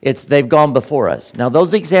written, they've gone before us. Now,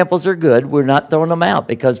 those examples are good. We're not throwing them out,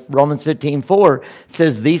 because Romans 15:4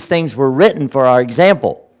 says these things were written for our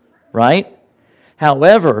example, right?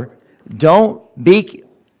 However,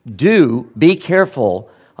 be careful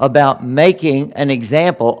about making an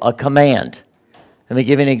example a command. Let me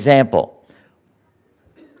give you an example.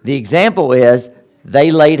 The example is,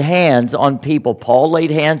 they laid hands on people. Paul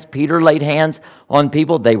laid hands, Peter laid hands on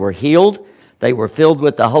people. They were healed. They were filled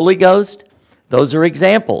with the Holy Ghost. Those are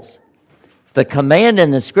examples. The command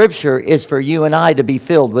in the scripture is for you and I to be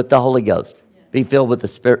filled with the Holy Ghost, be filled with the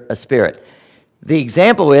Spirit. The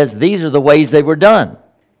example is, these are the ways they were done.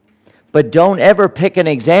 But don't ever pick an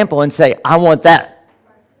example and say, I want that,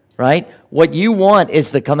 right? What you want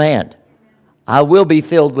is the command. I will be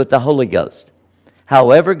filled with the Holy Ghost.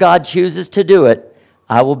 However God chooses to do it,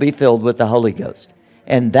 I will be filled with the Holy Ghost.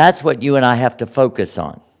 And that's what you and I have to focus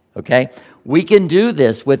on, okay? We can do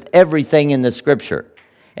this with everything in the scripture.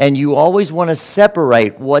 And you always want to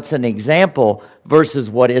separate what's an example versus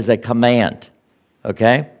what is a command,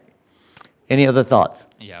 okay? Any other thoughts?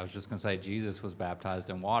 Yeah, I was just going to say Jesus was baptized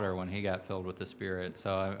in water when he got filled with the Spirit.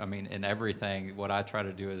 So, I mean, in everything, what I try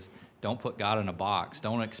to do is don't put God in a box.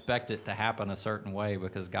 Don't expect it to happen a certain way,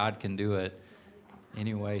 because God can do it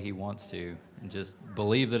any way he wants to. And just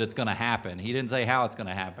believe that it's going to happen. He didn't say how it's going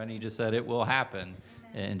to happen. He just said it will happen.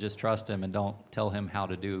 And just trust him and don't tell him how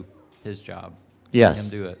to do his job. Yes. Let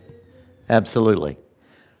him do it. Absolutely.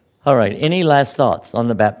 All right. Any last thoughts on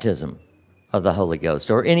the baptism of the Holy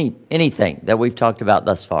Ghost, or anything that we've talked about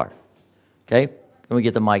thus far? Okay. Can we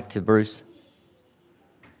get the mic to Bruce?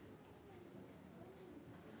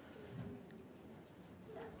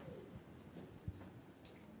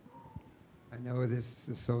 I know this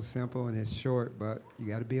is so simple and it's short, but you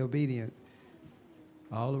got to be obedient.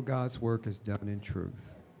 All of God's work is done in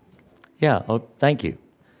truth. Yeah. Oh, thank you.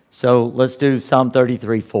 So let's do Psalm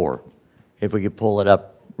 33:4. If we could pull it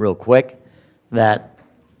up real quick. That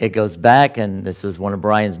it goes back, and this was one of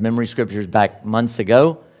Brian's memory scriptures back months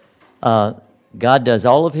ago. God does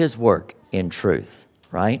all of his work in truth,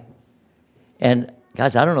 right? And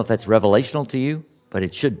guys, I don't know if that's revelational to you, but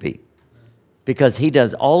it should be. Because he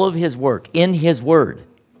does all of his work in his word,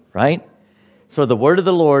 right? So the word of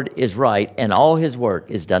the Lord is right, and all his work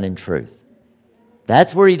is done in truth.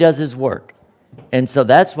 That's where he does his work. And so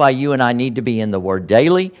that's why you and I need to be in the word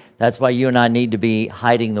daily. That's why you and I need to be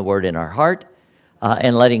hiding the word in our heart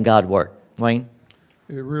and letting God work. Wayne?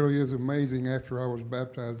 It really is amazing after I was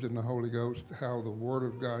baptized in the Holy Ghost how the Word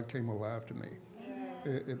of God came alive to me.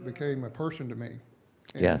 It became a person to me.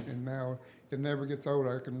 And, Yes. And now it never gets old.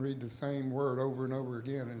 I can read the same word over and over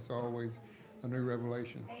again, and it's always a new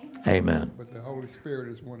revelation. Amen. But the Holy Spirit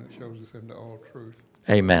is one that shows us into all truth.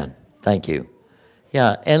 Amen. Thank you.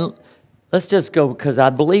 Yeah, and let's just go, because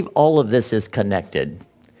I believe all of this is connected.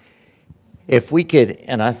 If we could,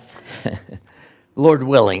 and Lord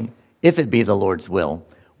willing, if it be the Lord's will,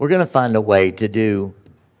 we're going to find a way to do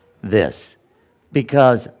this.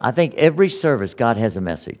 Because I think every service, God has a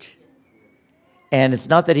message. And it's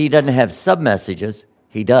not that he doesn't have sub-messages,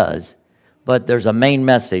 he does, but there's a main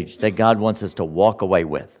message that God wants us to walk away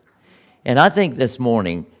with. And I think this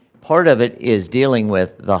morning, part of it is dealing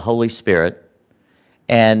with the Holy Spirit.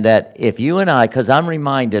 And that if you and I, because I'm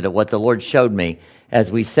reminded of what the Lord showed me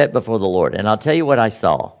as we sat before the Lord. And I'll tell you what I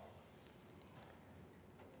saw.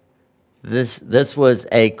 This was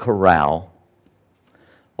a corral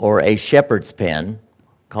or a shepherd's pen,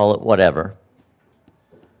 call it whatever.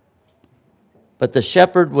 But the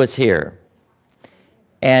shepherd was here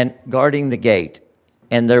and guarding the gate.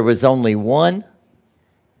 And there was only one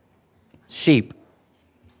sheep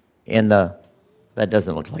in the, that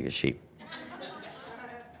doesn't look like a sheep.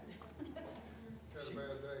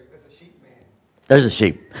 There's a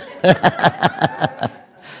sheep.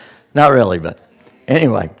 Not really, but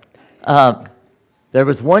anyway. There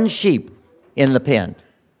was one sheep in the pen.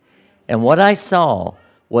 And what I saw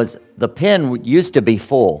was the pen used to be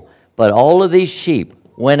full, but all of these sheep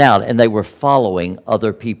went out and they were following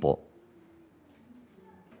other people.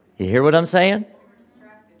 You hear what I'm saying?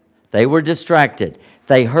 They were distracted.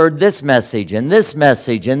 They heard this message and this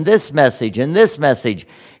message and this message and this message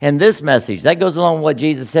and this message. That goes along with what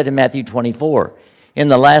Jesus said in Matthew 24. In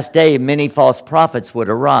the last day, many false prophets would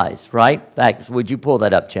arise, right? In fact, would you pull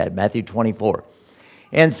that up, Chad? Matthew 24.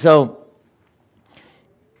 And so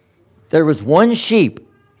there was one sheep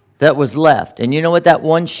that was left. And you know what that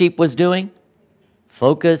one sheep was doing?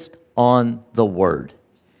 Focused on the word.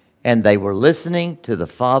 And they were listening to the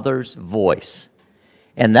Father's voice.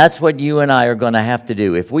 And that's what you and I are going to have to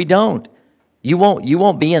do. If we don't, you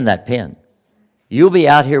won't be in that pen. You'll be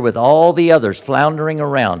out here with all the others floundering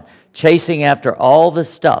around, chasing after all the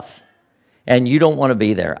stuff. And you don't want to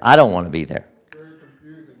be there. I don't want to be there. Very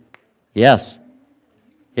confusing. Yes.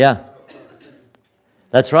 Yeah.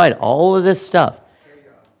 That's right. All of this stuff.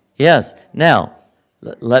 Yes. Now,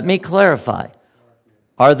 let me clarify.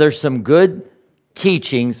 Are there some good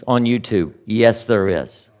teachings on YouTube? Yes, there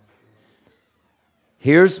is.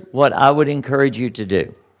 Here's what I would encourage you to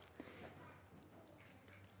do.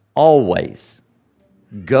 Always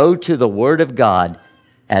go to the Word of God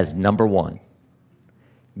as number one.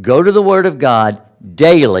 Go to the Word of God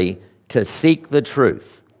daily to seek the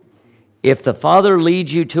truth. If the Father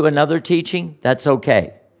leads you to another teaching, that's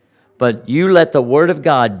okay. But you let the Word of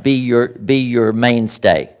God be your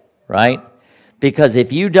mainstay, right? Because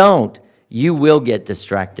if you don't, you will get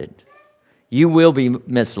distracted. You will be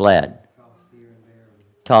misled.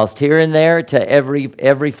 Tossed here and there to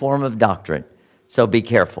every form of doctrine. So be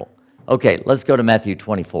careful. Okay, let's go to Matthew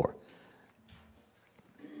 24.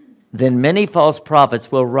 Then many false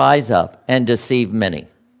prophets will rise up and deceive many.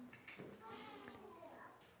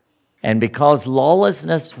 And because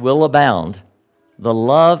lawlessness will abound, the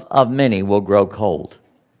love of many will grow cold.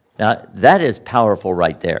 Now, that is powerful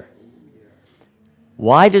right there.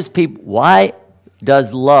 Why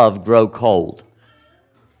does love grow cold?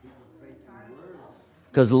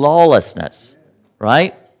 Because lawlessness,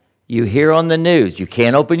 right? You hear on the news, you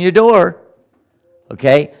can't open your door,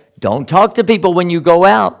 okay? Don't talk to people when you go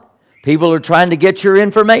out. People are trying to get your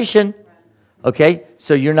information, okay?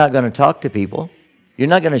 So you're not going to talk to people. You're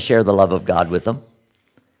not going to share the love of God with them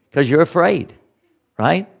because you're afraid,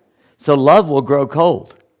 right? So love will grow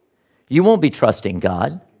cold. You won't be trusting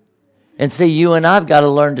God. And see, you and I've got to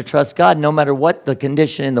learn to trust God no matter what the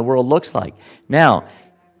condition in the world looks like. Now,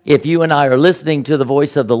 if you and I are listening to the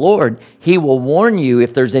voice of the Lord, He will warn you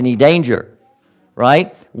if there's any danger,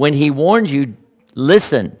 right? When He warns you,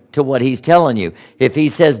 listen to what He's telling you. If He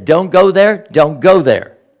says, don't go there, don't go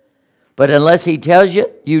there. But unless He tells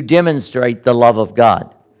you, you demonstrate the love of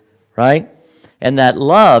God, right? And that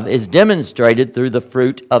love is demonstrated through the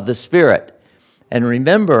fruit of the Spirit. And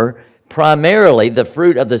remember, primarily the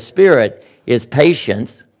fruit of the Spirit is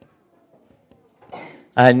patience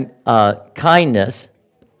and kindness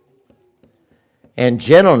and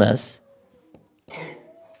gentleness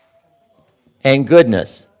and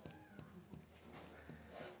goodness.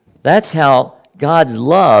 That's how God's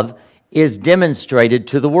love is demonstrated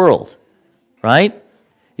to the world, right?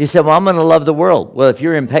 You said, well, I'm going to love the world. Well, if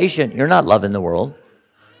you're impatient, you're not loving the world.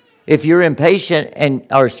 If you're impatient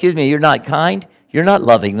you're not kind, you're not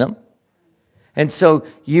loving them. And so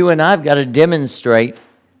you and I've got to demonstrate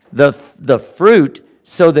the fruit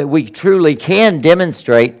so that we truly can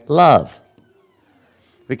demonstrate love.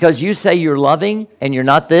 Because you say you're loving and you're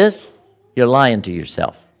not this, you're lying to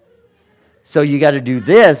yourself. So you got to do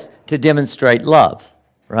this to demonstrate love,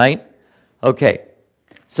 right? Okay,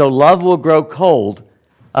 so love will grow cold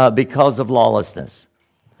because of lawlessness.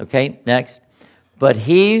 Okay, next. But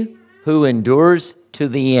he who endures to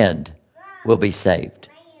the end will be saved.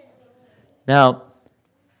 Now,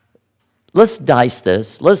 let's dice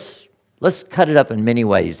this. Let's cut it up in many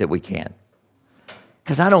ways that we can.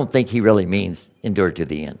 Because I don't think he really means endure to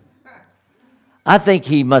the end. I think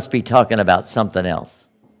he must be talking about something else.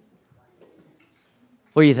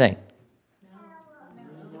 What do you think?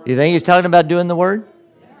 You think he's talking about doing the word?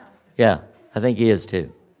 Yeah, I think he is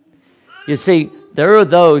too. You see, there are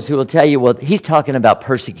those who will tell you, well, he's talking about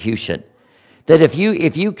persecution. That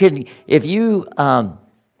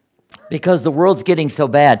because the world's getting so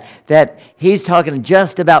bad, that he's talking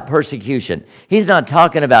just about persecution. He's not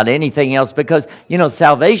talking about anything else because,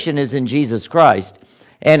 salvation is in Jesus Christ,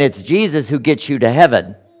 and it's Jesus who gets you to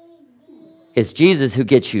heaven. It's Jesus who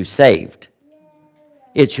gets you saved.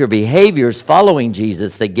 It's your behaviors following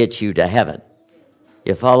Jesus that gets you to heaven.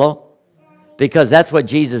 You follow? Because that's what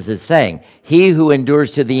Jesus is saying. He who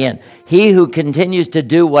endures to the end. He who continues to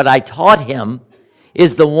do what I taught him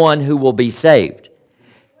is the one who will be saved.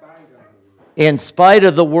 In spite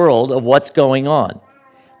of the world of what's going on.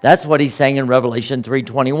 That's what he's saying in Revelation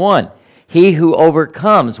 3:21. He who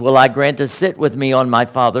overcomes will I grant to sit with me on my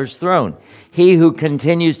Father's throne. He who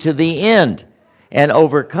continues to the end and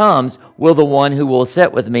overcomes will the one who will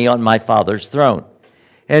sit with me on my Father's throne.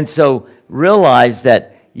 And so realize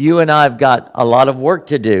that you and I have got a lot of work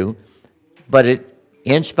to do, but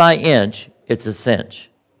inch by inch, it's a cinch,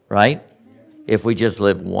 right? If we just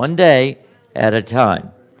live one day at a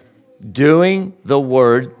time. Doing the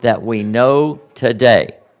word that we know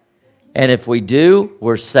today. And if we do,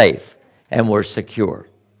 we're safe and we're secure,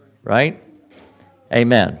 right?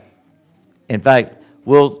 Amen. In fact,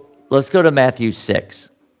 let's go to Matthew 6.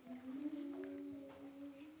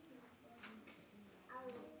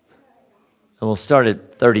 And we'll start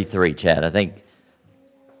at 33, Chad. I think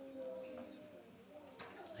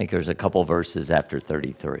there's a couple verses after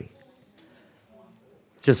 33.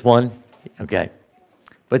 Just one? Okay.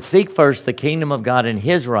 But seek first the kingdom of God and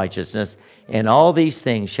his righteousness, and all these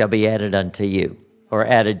things shall be added unto you, or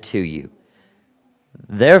added to you.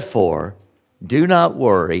 Therefore, do not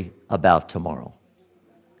worry about tomorrow.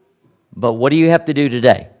 But what do you have to do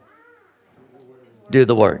today? Do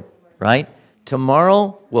the word, right?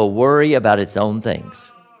 Tomorrow will worry about its own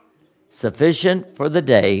things. Sufficient for the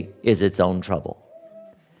day is its own trouble.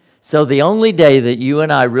 So the only day that you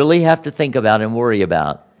and I really have to think about and worry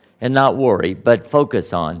about, and not worry, but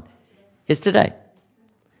focus on, is today.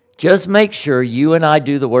 Just make sure you and I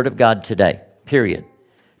do the Word of God today, period.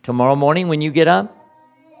 Tomorrow morning when you get up,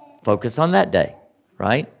 focus on that day,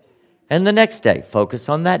 right? And the next day, focus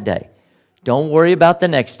on that day. Don't worry about the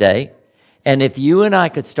next day. And if you and I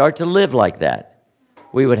could start to live like that,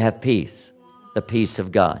 we would have peace, the peace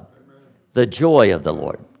of God, the joy of the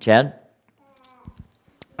Lord. Chad?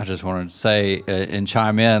 I just wanted to say and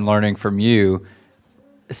chime in, learning from you,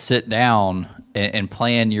 sit down and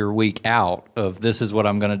plan your week out of this is what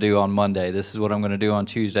I'm going to do on Monday. This is what I'm going to do on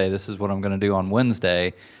Tuesday. This is what I'm going to do on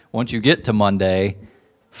Wednesday. Once you get to Monday,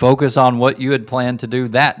 focus on what you had planned to do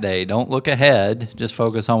that day. Don't look ahead. Just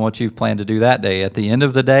focus on what you've planned to do that day. At the end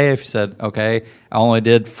of the day, if you said, okay, I only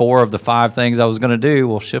did 4 of the 5 things I was going to do,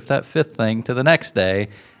 we'll shift that 5th thing to the next day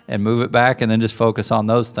and move it back, and then just focus on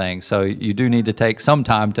those things. So you do need to take some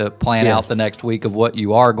time to plan out the next week of what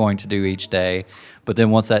you are going to do each day. But then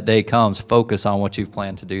once that day comes, focus on what you've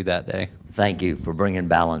planned to do that day. Thank you for bringing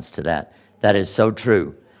balance to that. That is so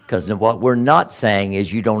true. Because what we're not saying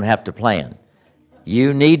is you don't have to plan.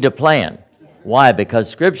 You need to plan. Why? Because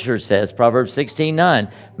Scripture says, Proverbs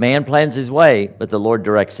 16:9, man plans his way, but the Lord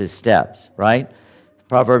directs his steps, right?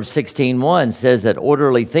 Proverbs 16:1 says that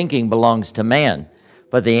orderly thinking belongs to man,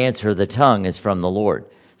 but the answer of the tongue is from the Lord.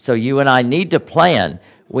 So you and I need to plan.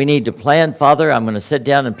 We need to plan, Father, I'm going to sit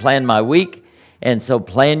down and plan my week. And so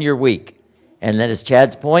plan your week. And then as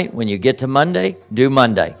Chad's point, when you get to Monday, do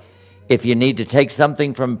Monday. If you need to take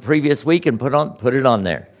something from previous week and put it on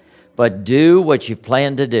there. But do what you've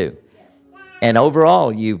planned to do. And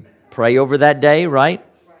overall, you pray over that day, right?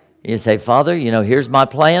 You say, Father, here's my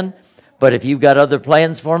plan. But if you've got other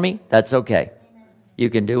plans for me, that's okay. You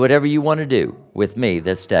can do whatever you want to do with me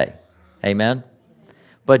this day. Amen?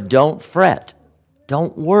 But don't fret.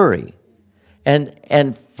 Don't worry.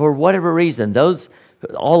 And for whatever reason,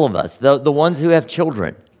 all of us, the ones who have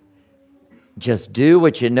children, just do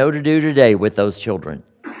what you know to do today with those children.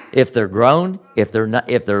 If they're grown, if they're not,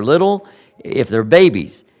 if they're little, if they're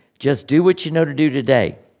babies, just do what you know to do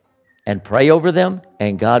today and pray over them,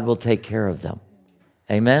 and God will take care of them.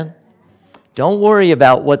 Amen? Don't worry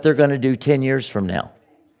about what they're going to do 10 years from now,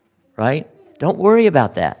 right? Don't worry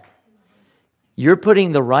about that. You're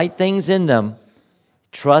putting the right things in them.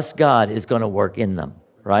 Trust God is going to work in them,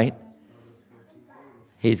 right?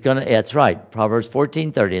 That's right. Proverbs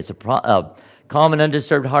 14:30. It's a calm and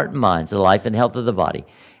undisturbed heart and mind, the life and health of the body.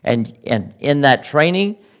 And in that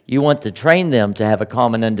training, you want to train them to have a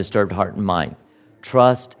calm and undisturbed heart and mind.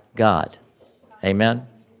 Trust God. Amen?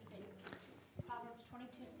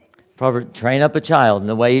 Proverbs, train up a child in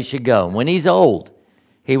the way he should go. And when he's old,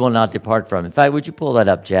 he will not depart from it. In fact, would you pull that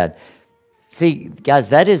up, Chad? See, guys,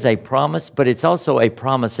 that is a promise, but it's also a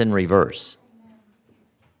promise in reverse.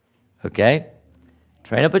 Okay?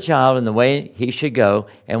 Train up a child in the way he should go,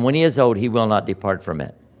 and when he is old, he will not depart from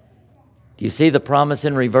it. Do you see the promise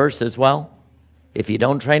in reverse as well? If you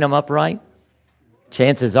don't train them up right,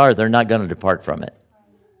 chances are they're not going to depart from it.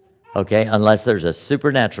 Okay? Unless there's a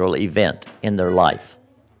supernatural event in their life.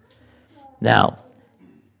 Now,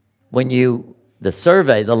 the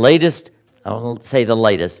survey, the latest, I won't say the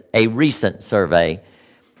latest, a recent survey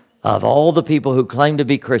of all the people who claim to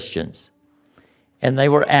be Christians, and they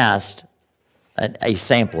were asked, a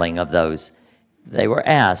sampling of those, they were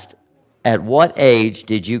asked, at what age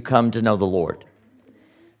did you come to know the Lord?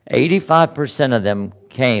 85% of them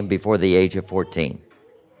came before the age of 14.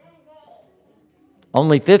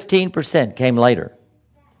 Only 15% came later.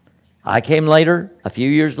 I came later, a few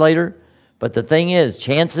years later, but the thing is,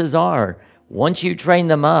 chances are, once you train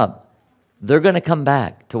them up, they're going to come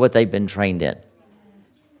back to what they've been trained in.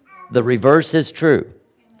 The reverse is true.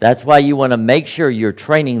 That's why you want to make sure you're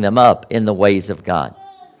training them up in the ways of God.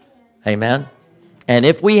 Amen? And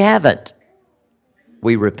if we haven't,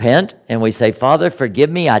 we repent and we say, Father, forgive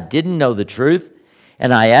me, I didn't know the truth,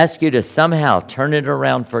 and I ask you to somehow turn it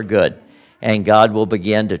around for good. And God will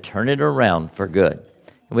begin to turn it around for good.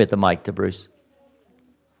 With the mic to Bruce.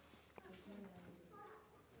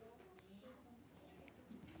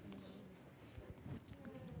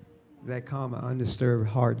 That calm and undisturbed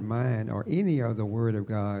heart and mind, or any of the Word of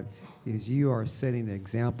God, is you are setting an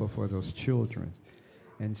example for those children.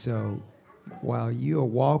 And so while you are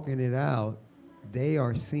walking it out, they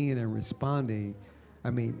are seeing and responding. I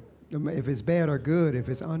mean, if it's bad or good, if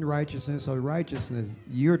it's unrighteousness or righteousness,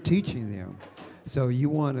 you're teaching them. So you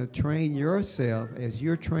want to train yourself. As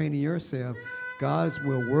you're training yourself, God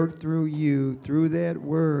will work through you, through that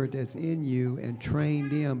word that's in you, and train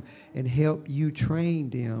them and help you train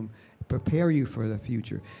them, prepare you for the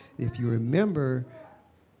future. If you remember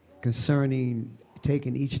concerning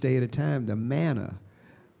taking each day at a time, the manna,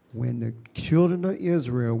 when the children of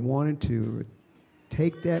Israel wanted to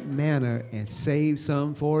take that manna and save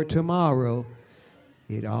some for tomorrow,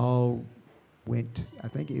 it all went, I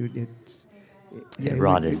think it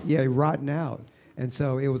rotted. It rotten out. And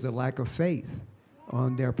so it was a lack of faith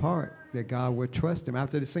on their part that God would trust them.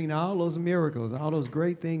 After they've seen all those miracles, all those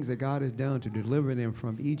great things that God has done to deliver them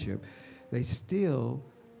from Egypt, they still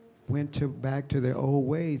went back to their old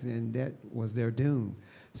ways, and that was their doom.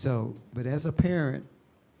 So, but as a parent,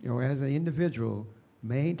 or as an individual,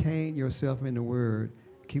 maintain yourself in the Word,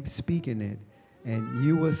 keep speaking it, and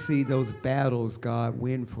you will see those battles God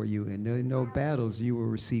win for you. And in those battles, you will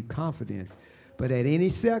receive confidence. But at any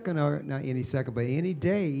second, or not any second, but any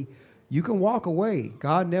day, you can walk away.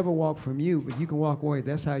 God never walked from you, but you can walk away.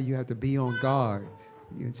 That's how you have to be on guard.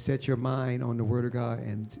 You set your mind on the Word of God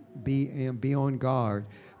and be on guard,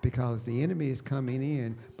 because the enemy is coming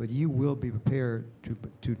in, but you will be prepared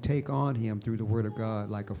to take on him through the Word of God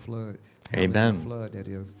like a flood. Amen. A flood, that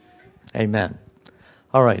is. Amen.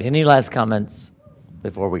 All right, any last comments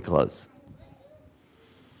before we close?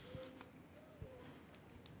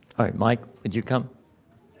 All right, Mike, would you come?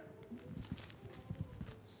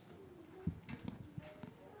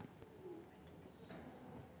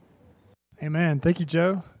 Amen. Thank you,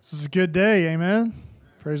 Joe. This is a good day. Amen.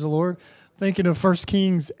 Praise the Lord. Thinking of 1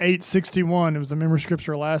 Kings 8:61. It was a memory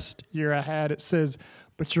scripture last year I had. It says,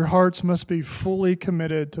 "But your hearts must be fully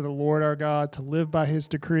committed to the Lord our God, to live by his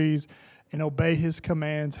decrees and obey his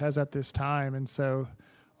commands as at this time." And so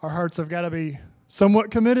our hearts have got to be somewhat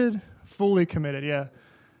committed, fully committed. Yeah.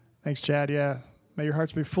 Thanks, Chad. Yeah. May your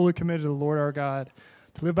hearts be fully committed to the Lord our God,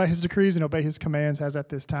 to live by his decrees and obey his commands as at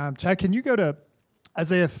this time. Chad, can you go to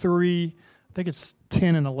Isaiah 3, I think it's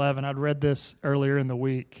 10 and 11. I'd read this earlier in the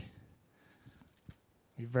week.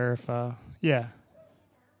 You verify. Yeah.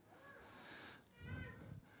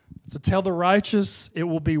 So tell the righteous it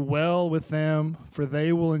will be well with them, for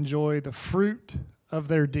they will enjoy the fruit of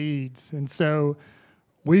their deeds. And so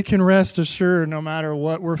we can rest assured no matter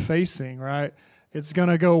what we're facing, right? It's going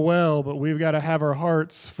to go well, but we've got to have our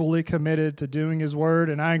hearts fully committed to doing his word.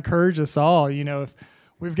 And I encourage us all, if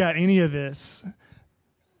we've got any of this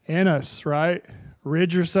in us, right?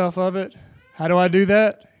 Rid yourself of it. How do I do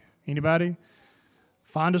that? Anybody?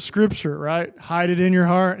 Find a scripture, right? Hide it in your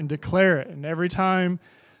heart and declare it. And every time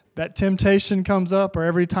that temptation comes up, or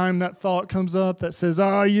every time that thought comes up that says,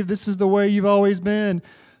 this is the way you've always been,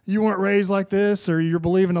 you weren't raised like this, or you're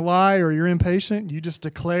believing a lie, or you're impatient, you just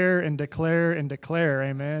declare and declare and declare,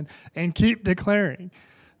 amen? And keep declaring,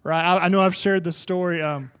 right? I know I've shared this story.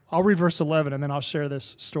 I'll read verse 11, and then I'll share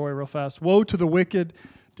this story real fast. "Woe to the wicked,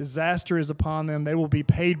 disaster is upon them. They will be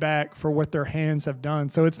paid back for what their hands have done."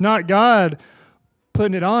 So it's not God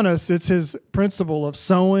putting it on us. It's his principle of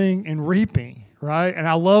sowing and reaping, right? And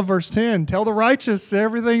I love verse 10. Tell the righteous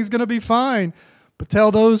everything's going to be fine, but tell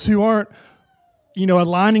those who aren't,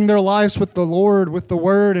 aligning their lives with the Lord, with the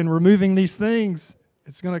Word, and removing these things,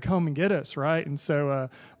 it's going to come and get us, right? And so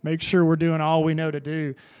make sure we're doing all we know to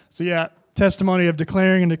do. So yeah, testimony of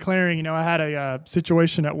declaring and declaring. I had a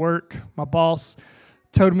situation at work. My boss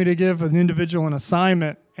told me to give an individual an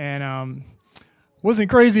assignment, and wasn't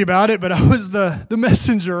crazy about it, but I was the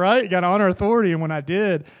messenger, right? Got honor authority, and when I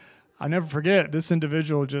did, I'll never forget, this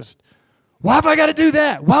individual just, "Why have I got to do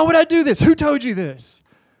that? Why would I do this? Who told you this?"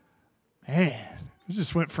 Man, it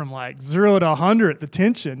just went from like 0 to 100, the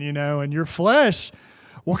tension, and your flesh.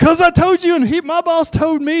 "Well, because I told you, and my boss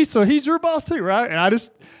told me, so he's your boss too, right?" And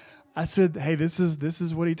I said, "Hey, this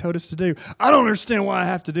is what he told us to do. I don't understand why I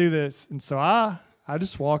have to do this." And so I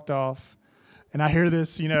just walked off, and I hear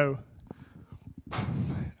this, I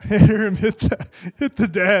hear him hit the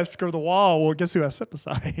desk or the wall. Well, guess who I sat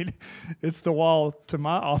beside? It's the wall to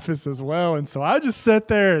my office as well. And so I just sat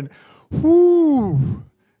there and, whoo,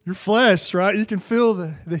 your flesh, right? You can feel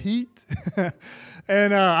the heat.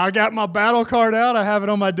 And I got my battle card out. I have it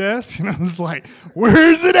on my desk. And I was like,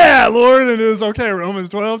 "Where's it at, Lord?" And it was, okay, Romans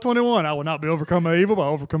 12:21. "I will not be overcome by evil, but I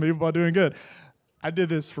overcome evil by doing good." I did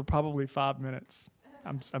this for probably 5 minutes.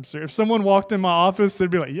 I'm serious. If someone walked in my office, they'd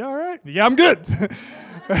be like, "You all right?" "Yeah, I'm good."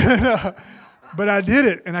 But I did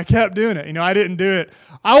it, and I kept doing it. I didn't do it,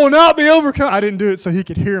 "I will not be overcome." I didn't do it so he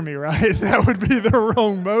could hear me, right? That would be the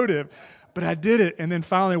wrong motive. But I did it, and then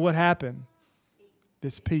finally what happened?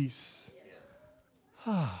 This peace.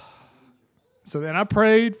 So then I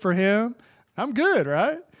prayed for him. I'm good,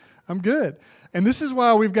 right? I'm good. And this is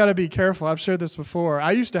why we've got to be careful. I've shared this before.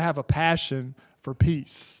 I used to have a passion for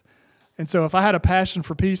peace. And so if I had a passion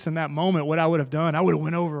for peace in that moment, what I would have done, I would have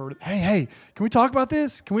went over, hey, can we talk about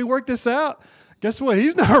this? Can we work this out? Guess what?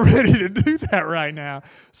 He's not ready to do that right now.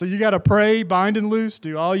 So you got to pray, bind and loose,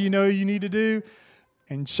 do all you know you need to do,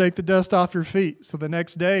 and shake the dust off your feet. So the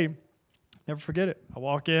next day, never forget it. I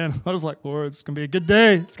walk in. I was like, "Lord, it's going to be a good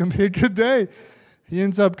day. It's going to be a good day." He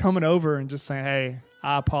ends up coming over and just saying, "Hey,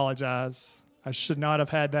 I apologize. I should not have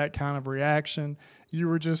had that kind of reaction. You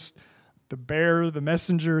were just the bearer, the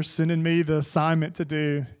messenger, sending me the assignment to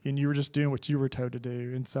do, and you were just doing what you were told to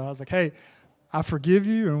do." And so I was like, "Hey, I forgive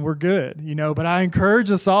you and we're good, but I encourage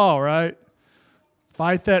us all, right?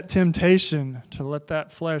 Fight that temptation to let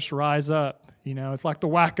that flesh rise up. It's like the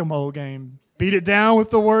whack-a-mole game. Beat it down with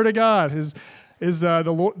the word of God.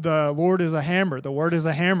 The Lord is a hammer. The word is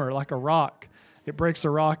a hammer, like a rock. It breaks a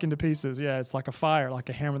rock into pieces. Yeah, it's like a fire, like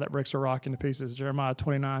a hammer that breaks a rock into pieces. Jeremiah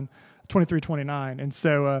 23:29. And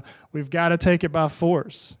so we've got to take it by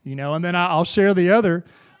force, And then I'll share the other,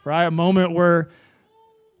 right? A moment where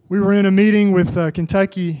we were in a meeting with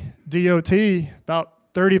Kentucky DOT, about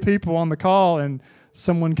 30 people on the call, and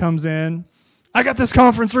someone comes in. I got this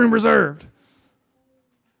conference room reserved.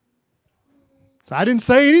 So I didn't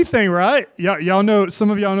say anything, right? Y'all know, some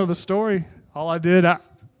of y'all know the story. All I did, I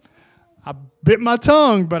bit my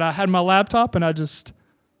tongue, but I had my laptop and I just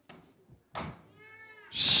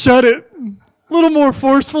shut it a little more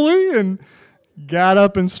forcefully and got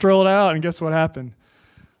up and strolled out. And guess what happened?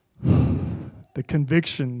 The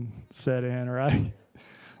conviction set in, right?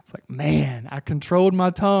 It's like, man, I controlled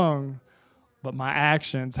my tongue, but my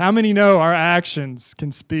actions. How many know our actions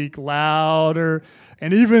can speak louder?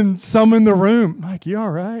 And even some in the room, Mike, you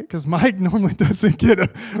all right? Because Mike normally doesn't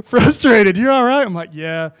get frustrated. You all right? I'm like,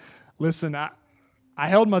 yeah, listen, I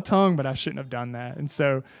held my tongue, but I shouldn't have done that. And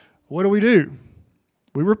so what do?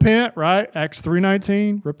 We repent, right? Acts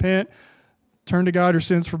 3:19, repent, turn to God, your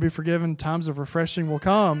sins will be forgiven, times of refreshing will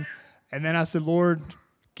come. And then I said, Lord,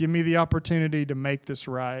 give me the opportunity to make this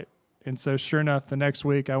right. And so sure enough, the next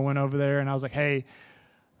week I went over there and I was like, hey,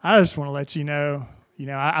 I just want to let you know,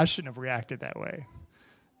 I shouldn't have reacted that way.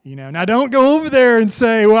 Now don't go over there and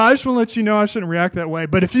say, well, I just want to let you know I shouldn't react that way.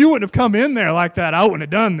 But if you wouldn't have come in there like that, I wouldn't have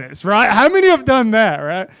done this, right? How many have done that,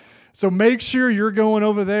 right? So make sure you're going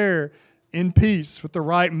over there in peace with the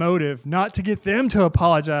right motive, not to get them to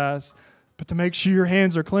apologize, but to make sure your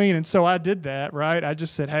hands are clean. And so I did that, right? I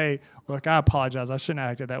just said, hey, look, I apologize. I shouldn't have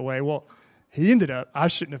acted that way. Well, he ended up, I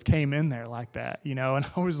shouldn't have came in there like that, and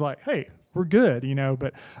I was like, hey, we're good,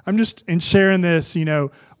 but I'm just, in sharing this,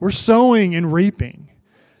 we're sowing and reaping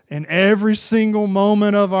in every single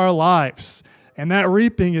moment of our lives. And that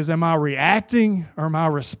reaping is, am I reacting or am I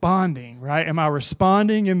responding, right? Am I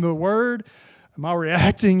responding in the word? Am I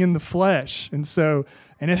reacting in the flesh? And so,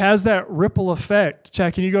 and it has that ripple effect.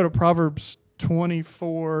 Chad, can you go to Proverbs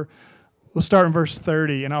 24? We'll start in verse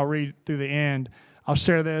 30, and I'll read through the end. I'll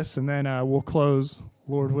share this, and then we'll close,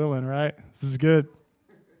 Lord willing, right? This is good.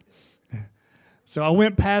 So I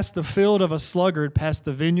went past the field of a sluggard, past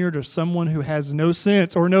the vineyard of someone who has no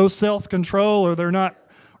sense or no self-control, or they're not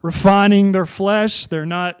refining their flesh, they're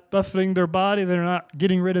not buffeting their body, they're not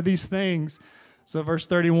getting rid of these things. So verse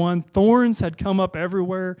 31, thorns had come up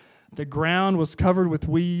everywhere, the ground was covered with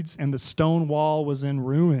weeds, and the stone wall was in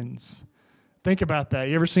ruins. Think about that.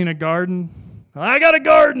 You ever seen a garden? I got a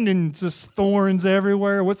garden, and it's just thorns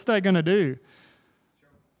everywhere. What's that going to do?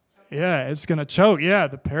 Yeah, it's going to choke. Yeah,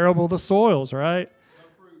 the parable of the soils, right?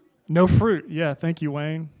 No fruit. Yeah, thank you,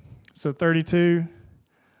 Wayne. So 32,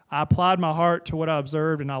 I applied my heart to what I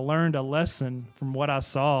observed, and I learned a lesson from what I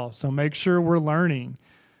saw. So make sure we're learning.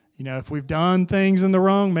 If we've done things in the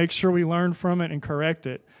wrong, make sure we learn from it and correct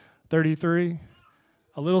it. 33,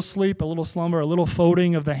 a little sleep, a little slumber, a little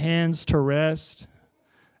folding of the hands to rest,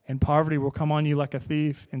 and poverty will come on you like a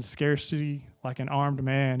thief, and scarcity like an armed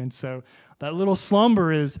man. And so that little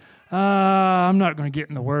slumber is, I'm not going to get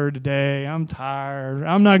in the Word today. I'm tired.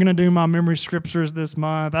 I'm not going to do my memory scriptures this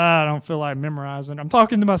month. I don't feel like memorizing. I'm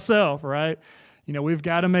talking to myself, right? We've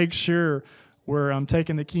got to make sure we're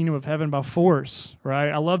taking the kingdom of heaven by force, right?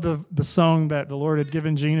 I love the song that the Lord had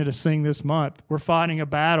given Gina to sing this month. We're fighting a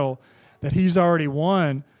battle that He's already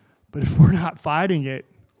won, but if we're not fighting it,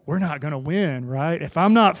 we're not going to win, right? If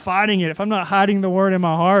I'm not fighting it, if I'm not hiding the Word in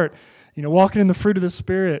my heart, walking in the fruit of the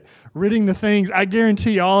Spirit, reading the things, I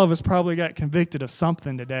guarantee all of us probably got convicted of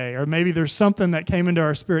something today, or maybe there's something that came into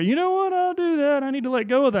our spirit. You know what? I'll do that. I need to let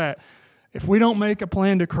go of that. If we don't make a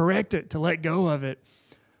plan to correct it, to let go of it,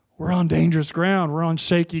 we're on dangerous ground. We're on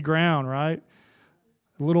shaky ground, right?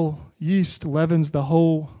 A little yeast leavens the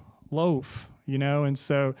whole loaf, and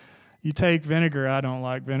so you take vinegar. I don't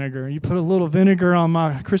like vinegar. You put a little vinegar on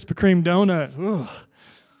my Krispy Kreme donut,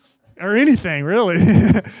 or anything really.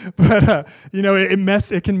 But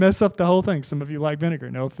it can mess up the whole thing. Some of you like vinegar.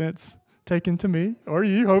 No offense taken to me or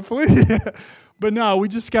you, hopefully. But no, we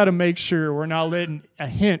just got to make sure we're not letting a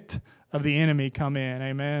hint of the enemy come in.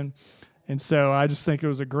 Amen. And so I just think it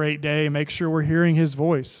was a great day. Make sure we're hearing His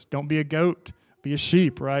voice. Don't be a goat. Be a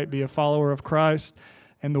sheep, right? Be a follower of Christ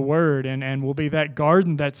and the Word, and we'll be that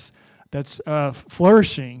garden that's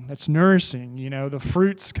flourishing, that's nourishing, the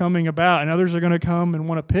fruit's coming about, and others are going to come and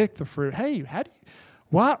want to pick the fruit. Hey,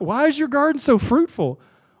 why is your garden so fruitful?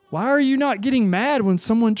 Why are you not getting mad when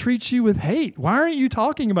someone treats you with hate? Why aren't you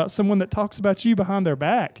talking about someone that talks about you behind their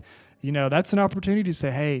back? You know, that's an opportunity to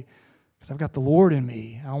say, hey, because I've got the Lord in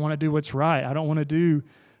me. I want to do what's right. I don't want to do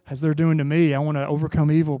as they're doing to me. I want to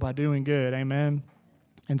overcome evil by doing good. Amen.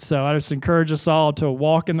 And so I just encourage us all to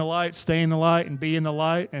walk in the light, stay in the light, and be in the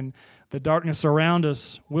light, and the darkness around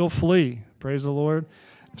us will flee. Praise the Lord.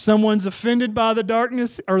 If someone's offended by the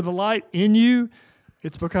darkness or the light in you,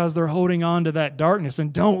 it's because they're holding on to that darkness.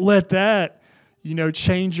 And don't let that,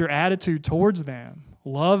 change your attitude towards them.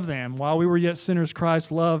 Love them. While we were yet sinners,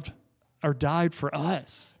 Christ loved or died for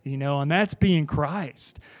us, and that's being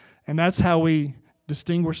Christ. And that's how we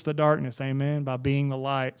distinguish the darkness, amen, by being the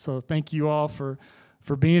light. So thank you all for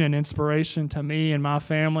being an inspiration to me and my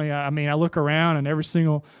family. I look around and every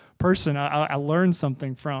single person I learned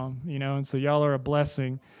something from, and so y'all are a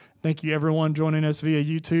blessing. Thank you, everyone, joining us via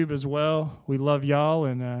YouTube as well. We love y'all,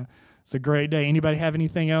 and it's a great day. Anybody have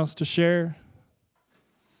anything else to share?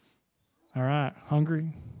 All right,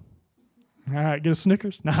 hungry? All right, get a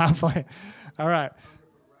Snickers? No, I'm playing. All right.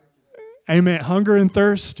 Amen. Hunger and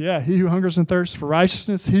thirst. Yeah, he who hungers and thirsts for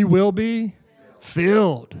righteousness, he will be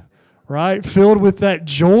filled, right? Filled with that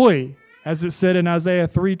joy, as it said in Isaiah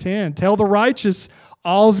 3:10. Tell the righteous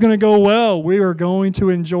all's going to go well. We are going to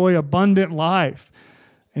enjoy abundant life.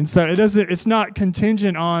 And so it's not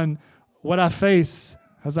contingent on what I face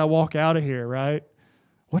as I walk out of here, right?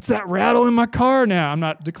 What's that rattle in my car now? I'm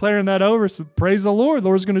not declaring that over. So praise the Lord. The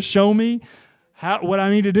Lord's going to show me what I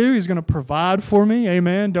need to do. He's going to provide for me.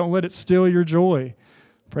 Amen. Don't let it steal your joy.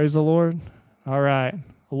 Praise the Lord. All right.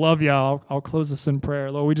 I love y'all. I'll close this in prayer.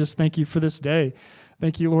 Lord, we just thank you for this day.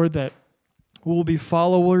 Thank you, Lord, that we will be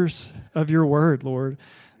followers of your word, Lord,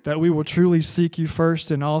 that we will truly seek you first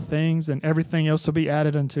in all things, and everything else will be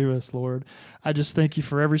added unto us, Lord. I just thank you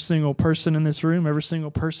for every single person in this room, every single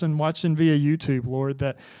person watching via YouTube, Lord,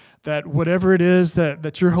 that whatever it is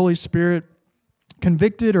that your Holy Spirit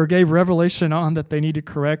convicted or gave revelation on that they need to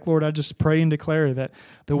correct, Lord, I just pray and declare that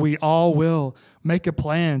we all will make a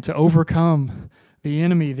plan to overcome the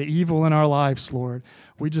enemy, the evil in our lives, Lord.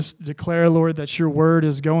 We just declare, Lord, that your word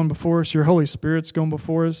is going before us, your Holy Spirit's going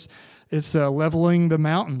before us. It's leveling the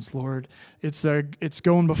mountains, Lord. It's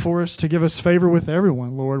going before us to give us favor with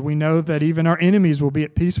everyone, Lord. We know that even our enemies will be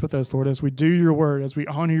at peace with us, Lord, as we do your word, as we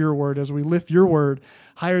honor your word, as we lift your word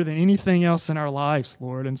higher than anything else in our lives,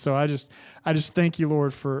 Lord. And so I just thank you,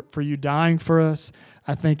 Lord, for you dying for us.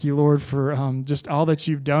 I thank you, Lord, for just all that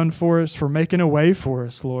you've done for us, for making a way for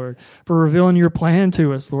us, Lord, for revealing your plan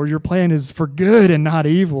to us, Lord. Your plan is for good and not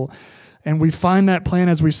evil. And we find that plan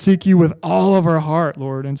as we seek you with all of our heart,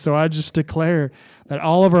 Lord. And so I just declare that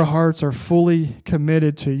all of our hearts are fully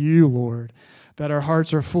committed to you, Lord. That our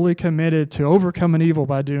hearts are fully committed to overcoming evil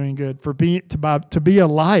by doing good, to be a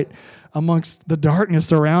light amongst the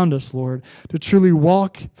darkness around us, Lord. To truly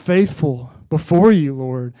walk faithful before you,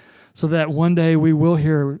 Lord, so that one day we will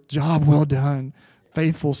hear, job well done,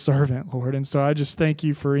 faithful servant, Lord. And so I just thank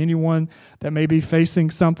you for anyone that may be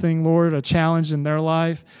facing something, Lord, a challenge in their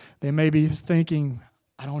life. They may be thinking,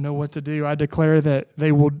 I don't know what to do. I declare that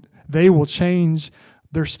they will change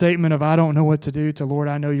their statement of I don't know what to do to, Lord,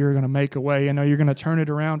 I know you're going to make a way. I know you're going to turn it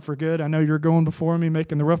around for good. I know you're going before me,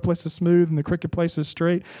 making the rough places smooth and the crooked places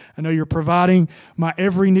straight. I know you're providing my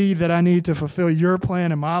every need that I need to fulfill your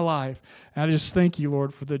plan in my life. And I just thank you,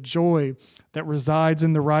 Lord, for the joy that resides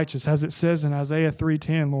in the righteous. As it says in Isaiah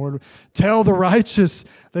 3:10, Lord, tell the righteous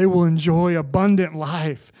they will enjoy abundant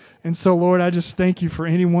life. And so, Lord, I just thank you for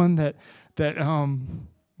anyone that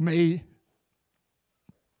may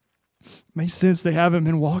sense they haven't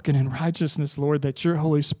been walking in righteousness, Lord, that your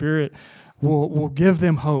Holy Spirit will give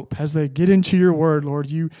them hope as they get into your word, Lord.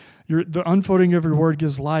 The unfolding of your word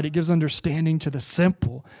gives light. It gives understanding to the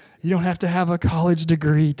simple. You don't have to have a college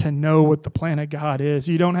degree to know what the plan of God is.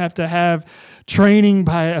 You don't have to have training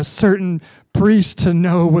by a certain priest to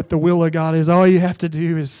know what the will of God is. All you have to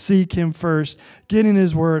do is seek him first, get in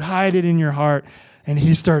his word, hide it in your heart, and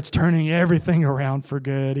he starts turning everything around for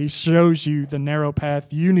good. He shows you the narrow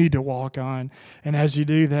path you need to walk on. And as you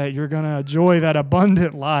do that, you're going to enjoy that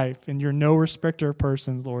abundant life, and you're no respecter of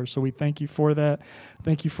persons, Lord. So we thank you for that.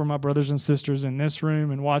 Thank you for my brothers and sisters in this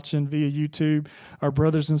room and watching via YouTube. Our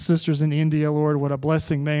brothers and sisters in India, Lord, what a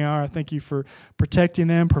blessing they are. I thank you for protecting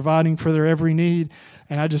them, providing for their every need.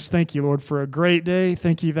 And I just thank you, Lord, for a great day.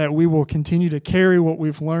 Thank you that we will continue to carry what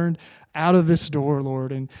we've learned out of this door,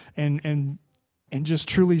 Lord, and and just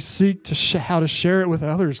truly seek to how to share it with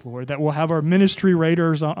others, Lord, that we'll have our ministry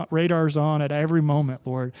radars on at every moment,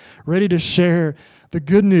 Lord, ready to share the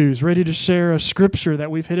good news, ready to share a scripture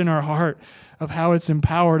that we've hid in our heart of how it's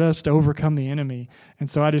empowered us to overcome the enemy. And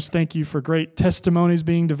so I just thank you for great testimonies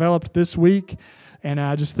being developed this week. And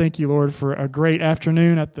I just thank you, Lord, for a great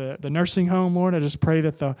afternoon at the nursing home, Lord. I just pray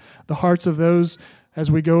that the hearts of those,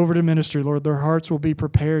 as we go over to ministry, Lord, their hearts will be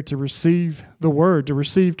prepared to receive the word, to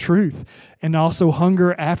receive truth, and also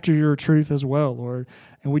hunger after your truth as well, Lord.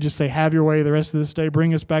 And we just say, have your way the rest of this day.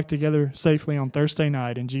 Bring us back together safely on Thursday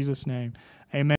night. In Jesus' name, amen.